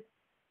Gillespie, just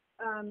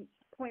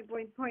point,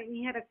 and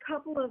he had a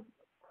couple of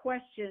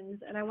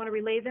questions, and I want to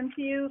relay them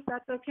to you, if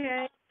that's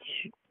okay.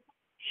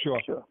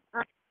 Sure.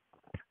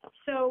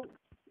 So,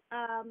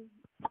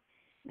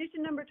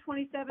 condition number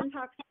 27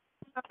 talks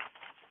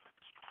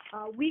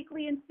about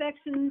weekly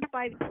inspections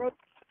by the erosion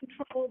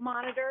control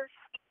monitor,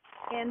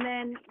 and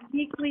then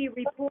weekly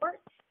reports.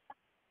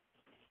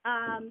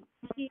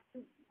 He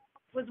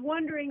was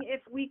wondering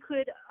if we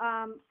could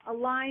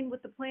align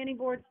with the planning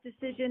board's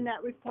decision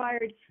that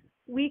required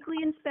weekly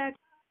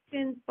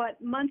inspections but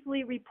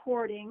monthly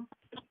reporting.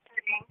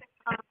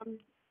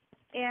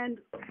 And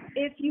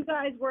if you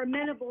guys were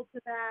amenable to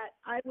that,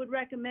 I would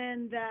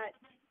recommend that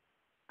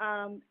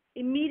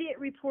immediate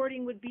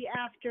reporting would be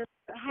after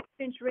a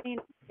half-inch rain.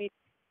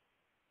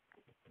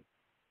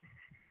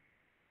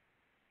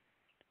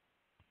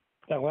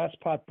 That last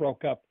part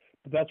broke up,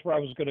 but that's where I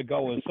was going to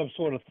go, is some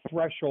sort of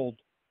threshold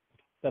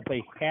that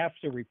they have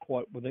to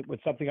report when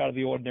something out of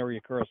the ordinary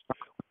occurs.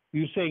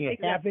 You saying a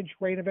Exactly. half-inch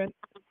rain event?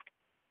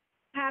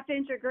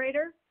 Half-inch or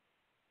greater?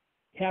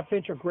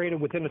 Half-inch or greater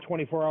within a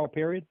 24-hour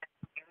period?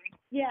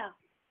 Yeah.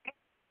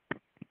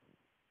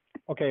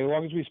 Okay, as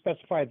long as we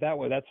specify it that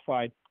way, that's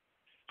fine.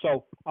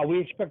 So are we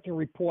expecting a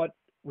report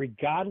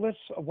regardless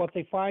of what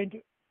they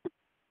find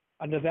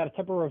under that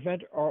temporary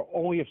event, or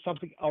only if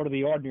something out of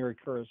the ordinary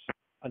occurs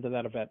under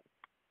that event?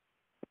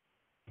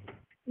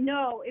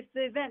 No, if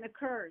the event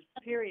occurs,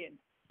 period.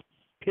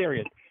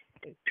 Period.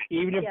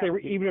 Even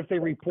if they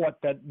report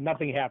that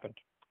nothing happened.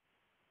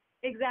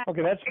 Exactly.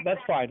 Okay,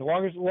 that's fine.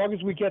 As long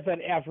as we get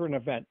that after an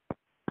event,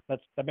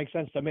 that makes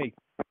sense to me.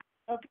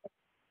 Okay.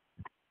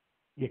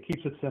 It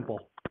keeps it simple.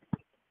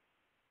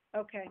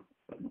 Okay.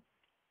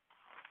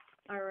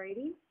 All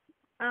righty.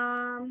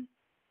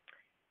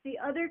 The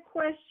other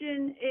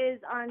question is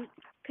on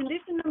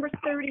condition number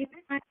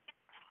 39,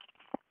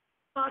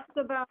 talks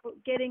about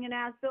getting an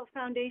as-built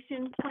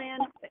foundation plan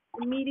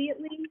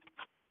immediately,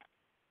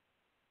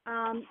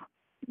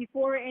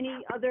 before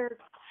any other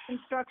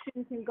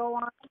construction can go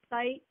on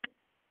site.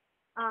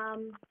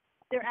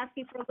 They're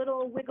asking for a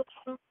little wiggle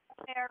room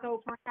there,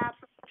 so perhaps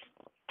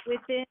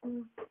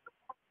within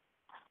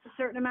a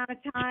certain amount of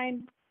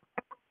time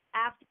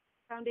after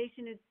the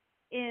foundation is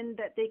in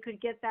that they could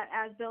get that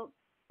as-built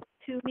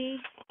to me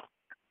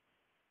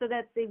so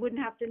that they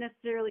wouldn't have to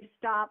necessarily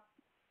stop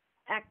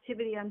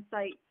activity on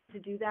site to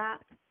do that?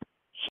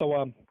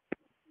 So,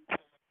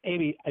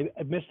 Amy,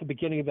 I missed the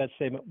beginning of that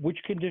statement. Which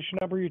condition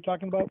number are you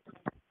talking about?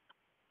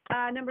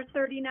 Number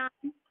 39,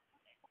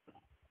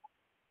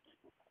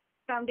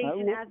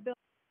 foundation will- as-built.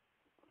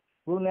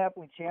 Lou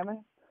Napoli,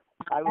 Chairman.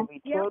 I will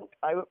be Yeah.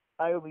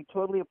 I will be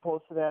totally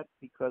opposed to that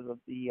because of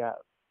the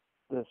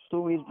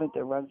sewer easement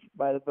that runs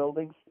by the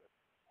buildings.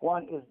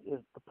 One is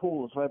the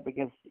pool is right up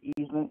against the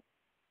easement,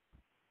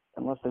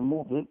 unless they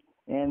moved it,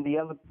 and the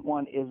other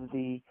one is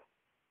the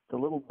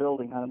little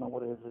building. I don't know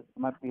what it is. It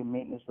might be a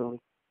maintenance building.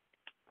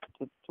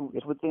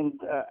 It's within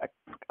a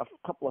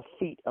couple of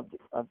feet of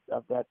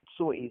that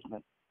sewer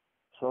easement.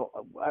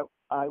 So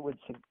I would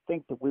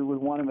think that we would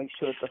want to make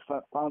sure that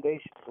the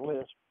foundation is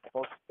where it's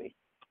supposed to be.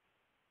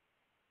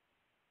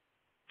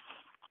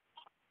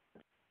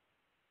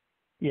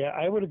 Yeah,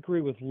 I would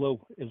agree with Lou.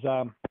 This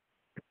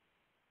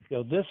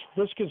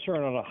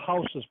concern on a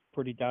house is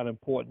pretty darn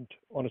important.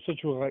 On a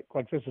situation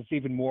like this, it's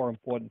even more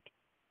important.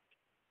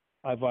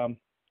 I've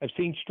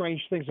seen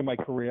strange things in my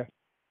career,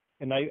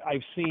 and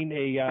I've seen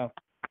a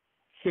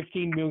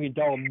 $15 million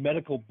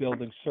medical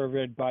building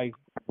surveyed by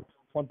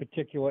one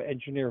particular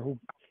engineer who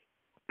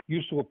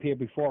used to appear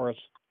before us,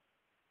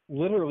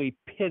 literally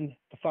pin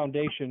the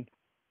foundation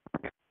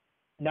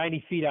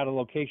 90 feet out of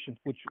location,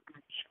 which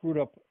screwed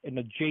up an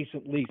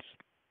adjacent lease.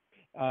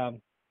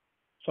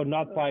 So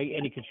not by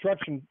any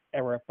construction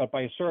error, but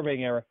by a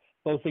surveying error,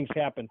 those things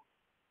happen.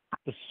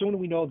 The sooner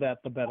we know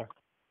that, the better.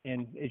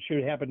 And it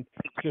should happen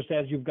just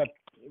as you've got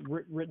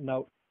written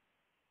out.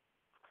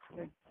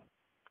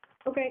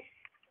 Okay.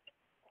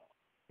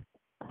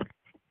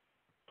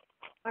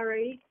 All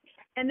right.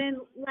 And then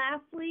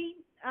lastly,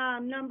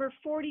 number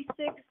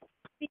 46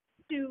 speaks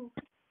to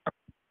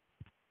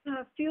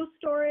fuel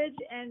storage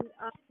and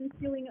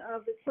concealing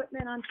of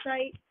equipment on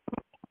site.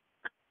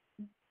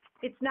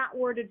 It's not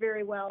worded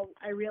very well,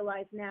 I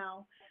realize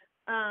now.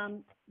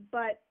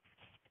 But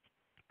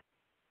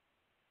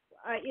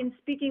in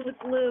speaking with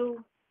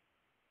Lou,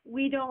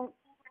 we don't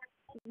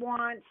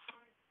want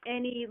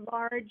any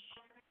large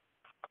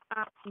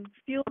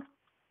fuel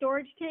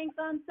storage tanks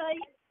on site.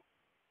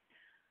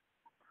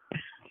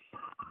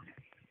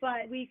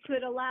 But we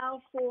could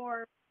allow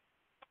for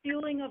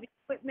fueling of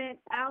equipment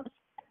out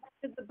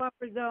to the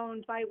buffer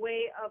zone by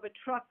way of a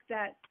truck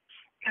that,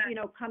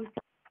 comes.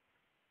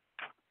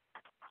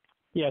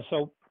 Yeah,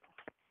 so,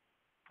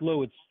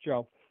 Lou, it's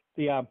Joe.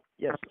 The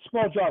Yes.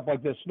 small job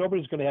like this,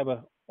 nobody's going to have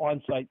a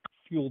on-site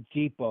fuel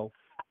depot.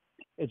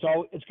 It's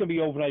going to be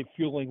overnight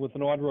fueling with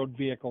an on-road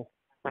vehicle,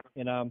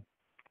 and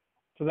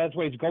so that's the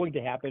way it's going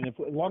to happen. As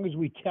long as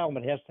we tell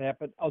them it has to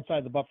happen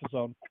outside the buffer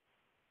zone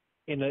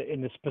in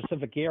a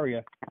specific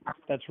area,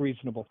 that's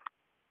reasonable.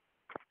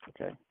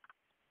 Okay.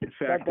 In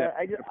fact, But,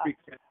 at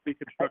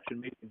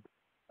pre-construction meeting,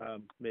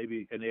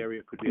 maybe an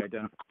area could be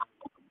identified.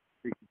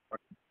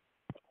 Pre-construction.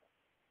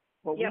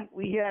 Well, Yep.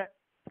 we had.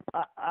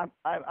 I'm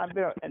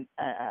an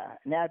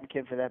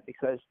advocate for that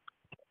because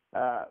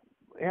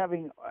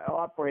having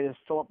operators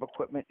fill up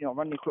equipment,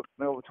 run the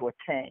equipment over to a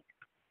tank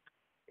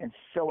and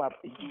fill up.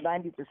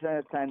 90%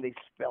 of the time they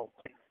spill.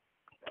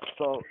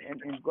 So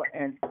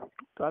and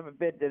God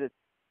forbid that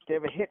they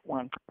ever hit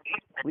one,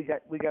 we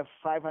got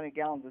 500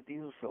 gallons of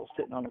diesel fuel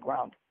sitting on the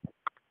ground.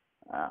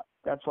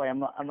 That's why I'm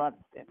not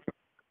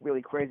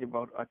really crazy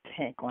about a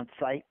tank on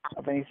site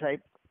of any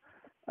type.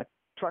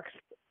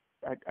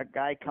 A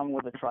guy coming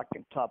with a truck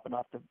and topping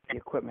off the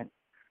equipment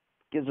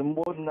gives him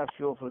more than enough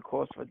fuel for the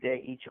course of a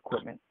day each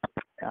equipment.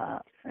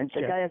 And if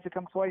the guy has to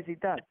come twice, he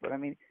does. But I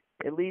mean,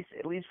 at least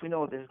we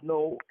know there's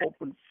no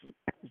open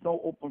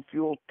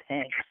fuel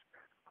tanks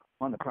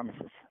on the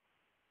premises.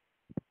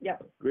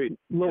 Yep. Agreed.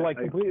 Lou, I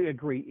completely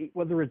agree.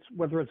 Whether it's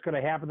going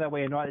to happen that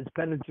way or not, it's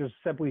better to just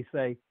simply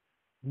say,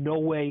 no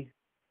way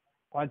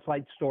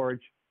on-site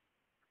storage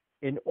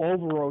and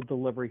over-road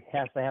delivery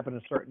has to happen in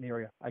a certain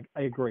area.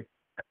 I agree.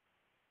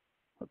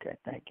 Okay,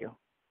 thank you.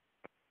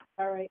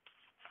 All right.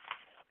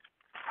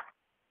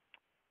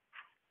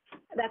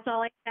 That's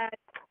all I had.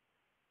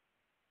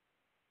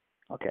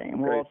 Okay,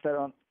 and we're all set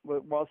on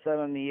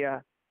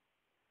the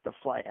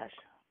fly ash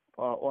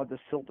or the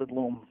silted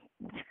loam.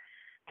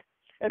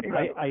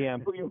 Anyway, I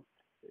am.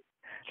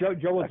 Joe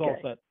is all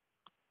Okay. set.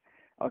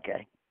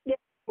 Okay. Yeah.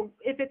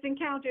 If it's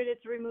encountered,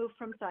 it's removed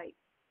from site.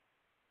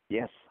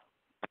 Yes.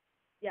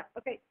 Yeah,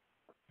 okay.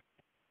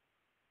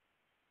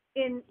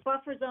 In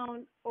buffer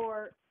zone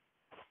or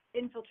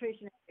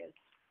infiltration areas.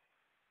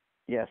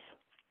 Yes.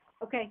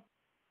 Okay.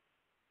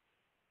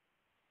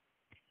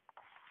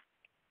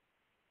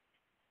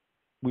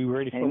 We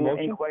ready for a Any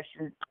motion?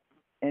 questions?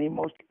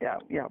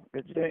 Yeah.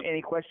 Is there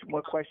any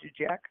more questions,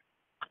 Jack?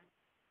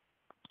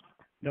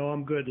 No,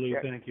 I'm good, Lou,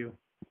 Yeah. thank you.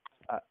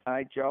 All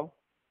right, Joe.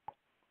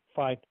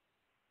 Fine.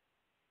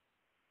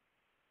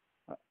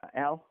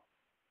 Al.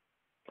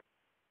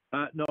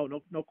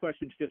 No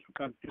questions. Just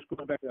going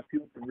back to a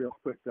few of them real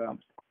quick.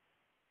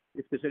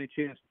 if there's any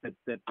chance that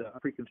a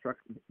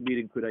pre-construction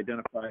meeting could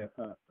identify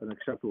an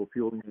acceptable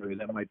fueling area,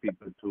 that might be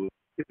good too,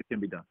 if it can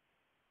be done.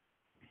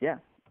 Yeah.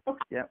 Okay.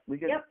 Yeah, we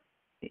got,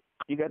 Yep,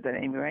 you got that,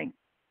 Amy, right?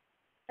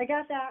 I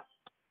got that.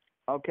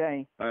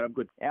 Okay. All right, I'm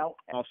good. Al?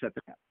 All set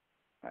there.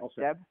 All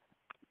set. Deb?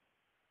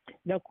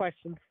 No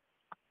questions.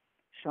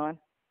 Sean?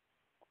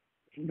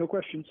 No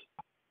questions.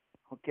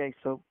 Okay,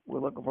 so we're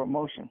looking for a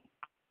motion.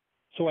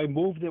 So I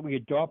move that we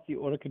adopt the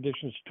order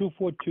conditions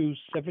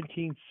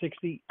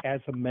 242-1760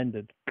 as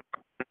amended.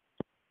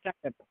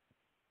 Second.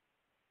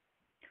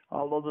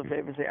 All those in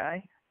favor say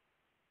aye.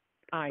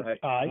 Aye. All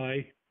right.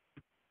 Aye.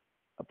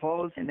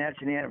 Opposed? And that's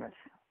unanimous.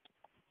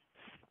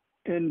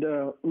 And,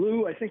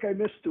 Lou, I think I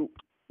missed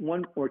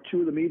one or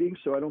two of the meetings,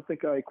 so I don't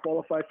think I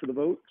qualified for the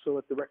vote. So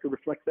let the record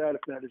reflect that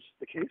if that is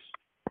the case.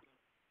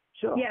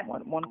 Sure. Yes.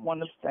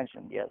 One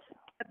abstention, yes.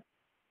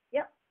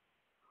 Yep.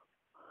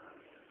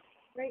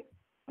 Great.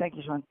 Thank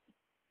you, Sean.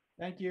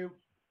 Thank you.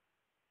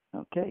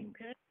 Okay.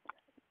 Okay.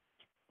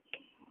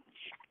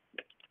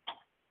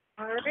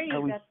 All right,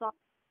 Are we- that's all.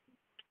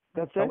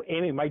 That's So it?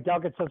 Amy, my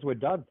docket says we're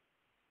done.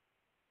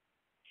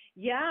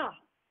 Yeah.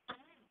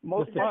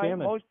 Motion, Mr.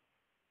 Chairman.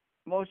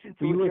 motion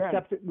Will to you adjourn.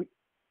 accept it?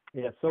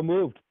 Yeah, so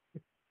moved.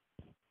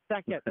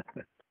 Second.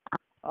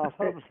 All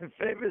those in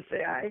favor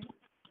say aye.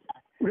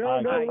 No,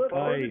 Aye. look,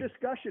 Aye. further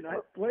discussion.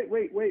 Wait.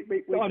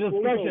 Oh,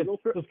 before we go,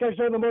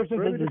 discussion on the motion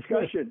Further to dismiss.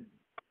 discussion.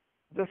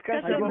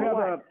 Discussion I do about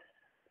have what?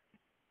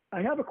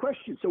 I have a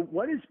question. So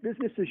what is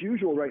business as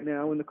usual right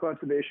now in the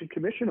Conservation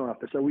Commission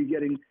office? Are we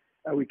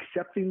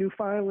accepting new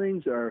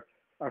filings? Are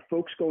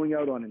folks going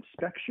out on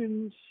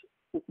inspections?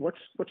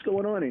 What's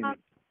going on, Amy?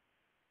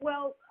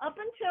 Well, up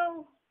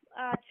until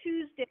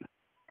Tuesday,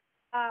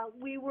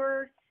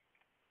 we're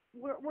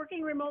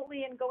working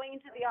remotely and going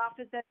into the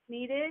office as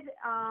needed,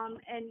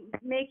 and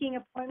making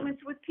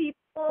appointments with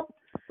people.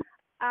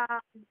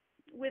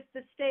 With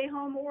the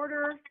stay-home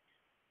order,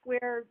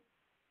 we're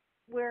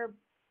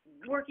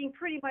working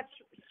pretty much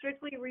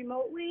strictly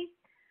remotely,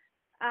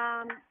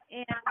 and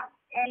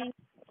having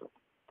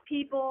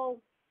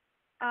people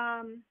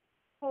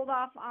hold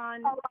off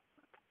on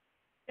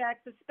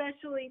checks,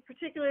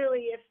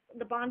 particularly if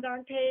the bonds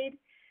aren't paid,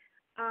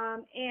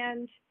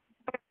 and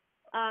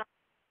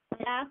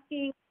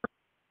asking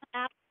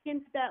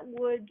applicants that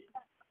would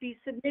be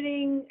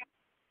submitting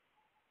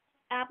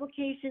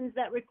applications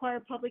that require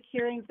public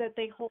hearings that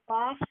they hold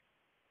off.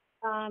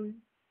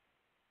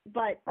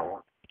 But,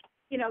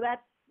 you know,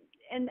 that's,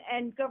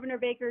 and Governor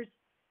Baker's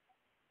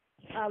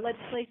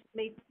legislation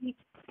may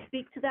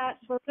speak to that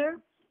further.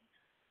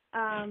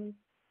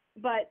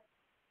 But,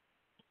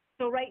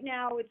 so right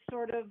now it's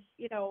sort of,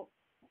 you know,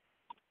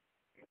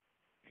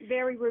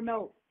 very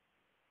remote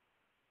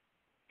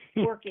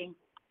working.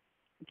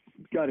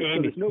 Got it.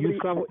 Amy,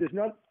 So there's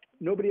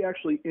nobody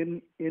actually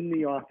in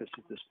the office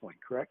at this point,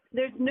 correct?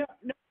 There's no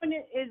one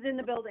is in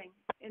the building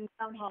in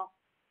Town Hall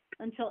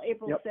until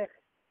April Yep. 6th.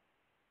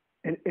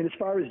 And as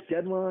far as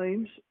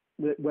deadlines,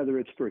 whether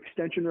it's for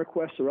extension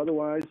requests or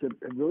otherwise,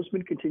 have those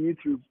been continued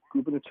through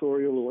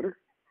gubernatorial order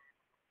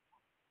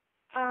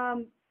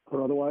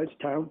or otherwise,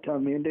 town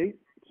mandate,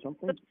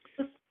 something?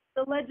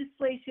 The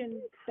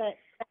legislation that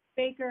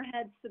Baker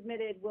had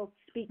submitted will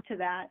speak to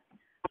that.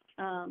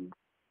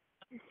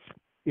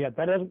 Yeah,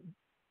 that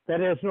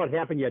has not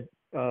happened yet,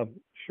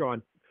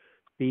 Sean.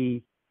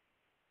 The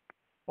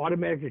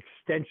automatic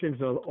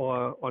extensions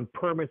on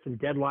permits and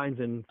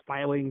deadlines and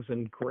filings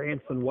and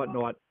grants and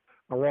whatnot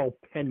are all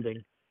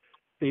pending.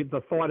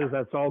 The thought is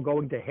that's all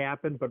going to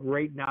happen, but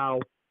right now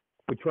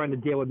we're trying to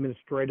deal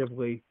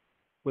administratively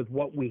with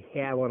what we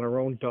have on our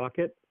own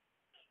docket.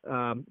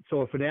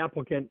 So if an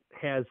applicant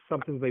has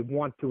something they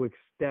want to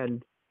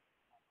extend,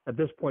 at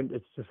this point,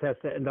 it just has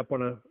to end up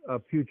on a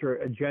future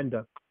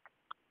agenda.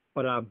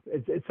 But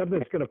it's something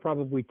that's going to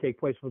probably take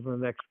place within the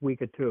next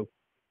week or two.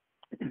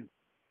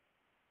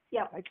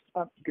 Yeah.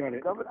 Got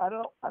it.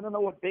 I don't know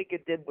what Baker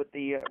did with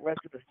the rest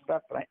of the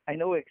stuff, but I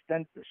know it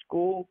extends the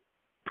school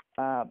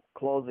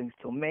closings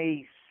till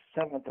May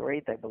 7th or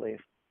 8th, I believe.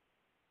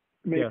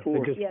 May Yeah,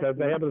 4th.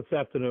 they happened this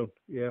afternoon.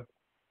 Yeah.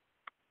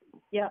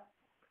 Yeah.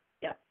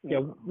 Yeah,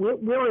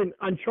 we're in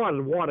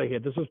uncharted water here.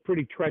 This is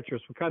pretty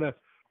treacherous. We're kind of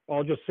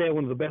all just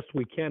sailing the best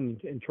we can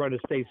and trying to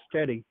stay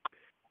steady.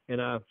 And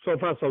so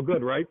far, so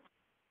good, right?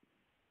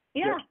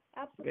 Yeah,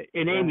 absolutely.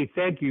 And Amy,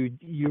 thank you.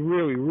 You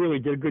really, really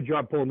did a good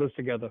job pulling this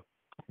together.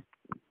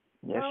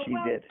 Yes, she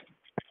Well, did.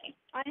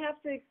 I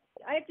have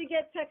to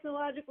get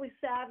technologically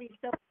savvy,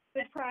 so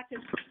good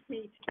practice for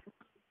me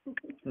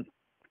too.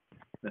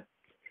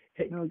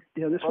 No,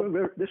 yeah,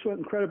 this went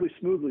incredibly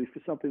smoothly for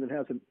something that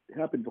hasn't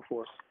happened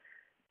before.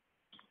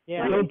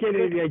 Yeah. Don't get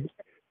any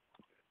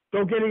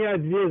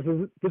ideas.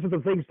 This is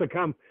the things to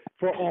come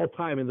for all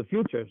time in the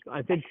future.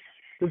 I think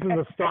this is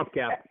a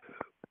stopgap.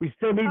 We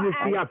still need to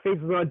see our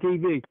faces on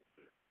TV.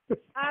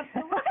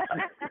 Absolutely.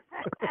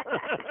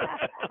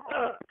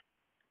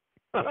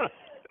 I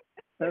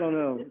don't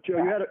know,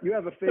 Joe. You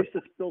have a face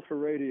that's built for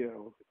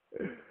radio.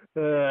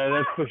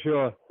 That's for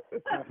sure.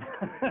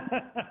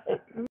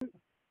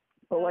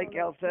 Well, like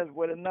Al says,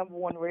 we're the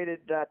 #1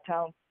 rated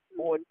town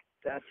Board,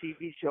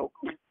 TV show,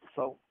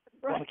 so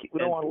we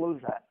don't want to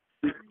lose that.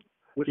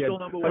 We're Yeah, still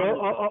number but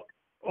one.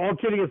 all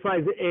kidding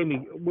aside,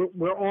 Amy,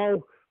 we're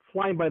all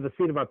flying by the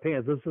seat of our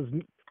pants. This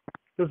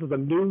is a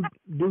new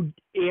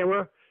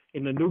era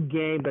in a new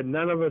game that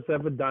none of us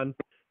ever done,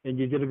 and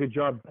you did a good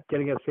job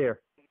getting us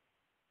here.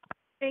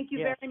 Thank you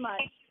Yes. very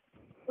much.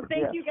 Well,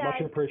 thank you Much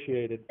guys.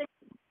 appreciated.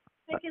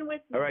 Sticking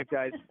with me. All right,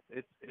 guys,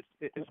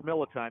 it's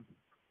Miller time.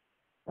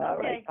 All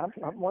right,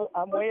 Okay.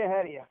 I'm way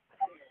ahead of you.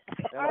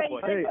 All right.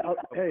 Boy. Hey,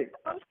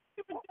 Motion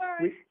to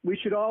adjourn. we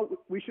should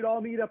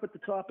all meet up at the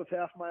top of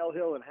Half Mile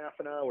Hill in half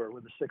an hour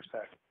with a six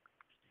pack.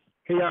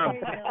 Hey,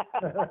 hey,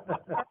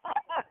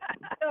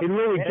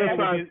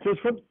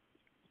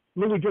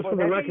 Louis, just for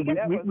the record,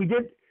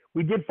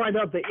 we did find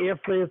out the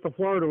airfares to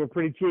Florida were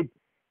pretty cheap,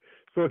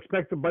 so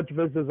expect a bunch of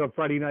visitors on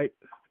Friday night.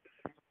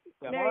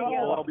 Yeah, There you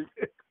go.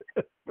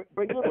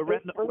 We're renting a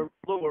van,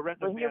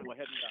 we're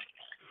heading down.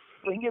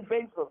 Bring your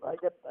basement. I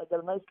got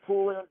a nice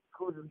pool there,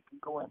 cruising can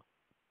go in.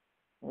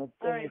 And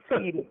All right. it's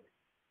heated.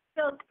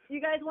 So,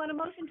 you guys want a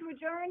motion to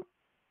adjourn?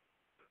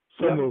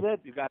 So Yeah,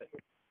 moved. You got it,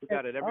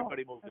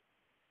 everybody moved it.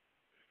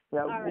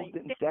 Yeah, All we right. moved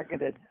it and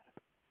seconded.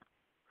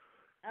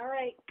 All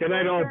right. Good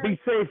night, all. Be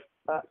safe.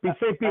 Be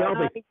safe. Be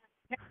healthy.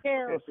 Take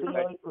care. We'll see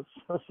you.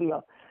 We'll see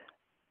you.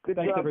 Good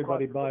Thanks, job,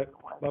 everybody. Clark.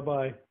 Bye.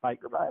 Bye-bye. Bye.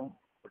 Goodbye.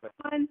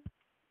 Fun.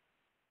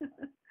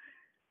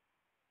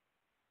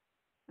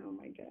 Oh,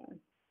 my God.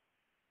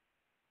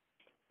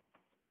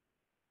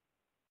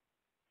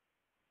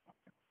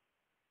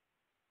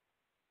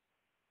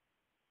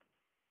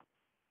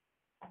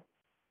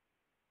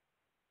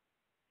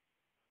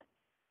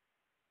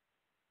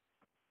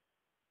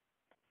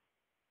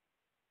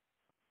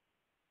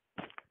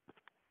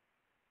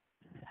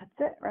 That's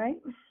it, right?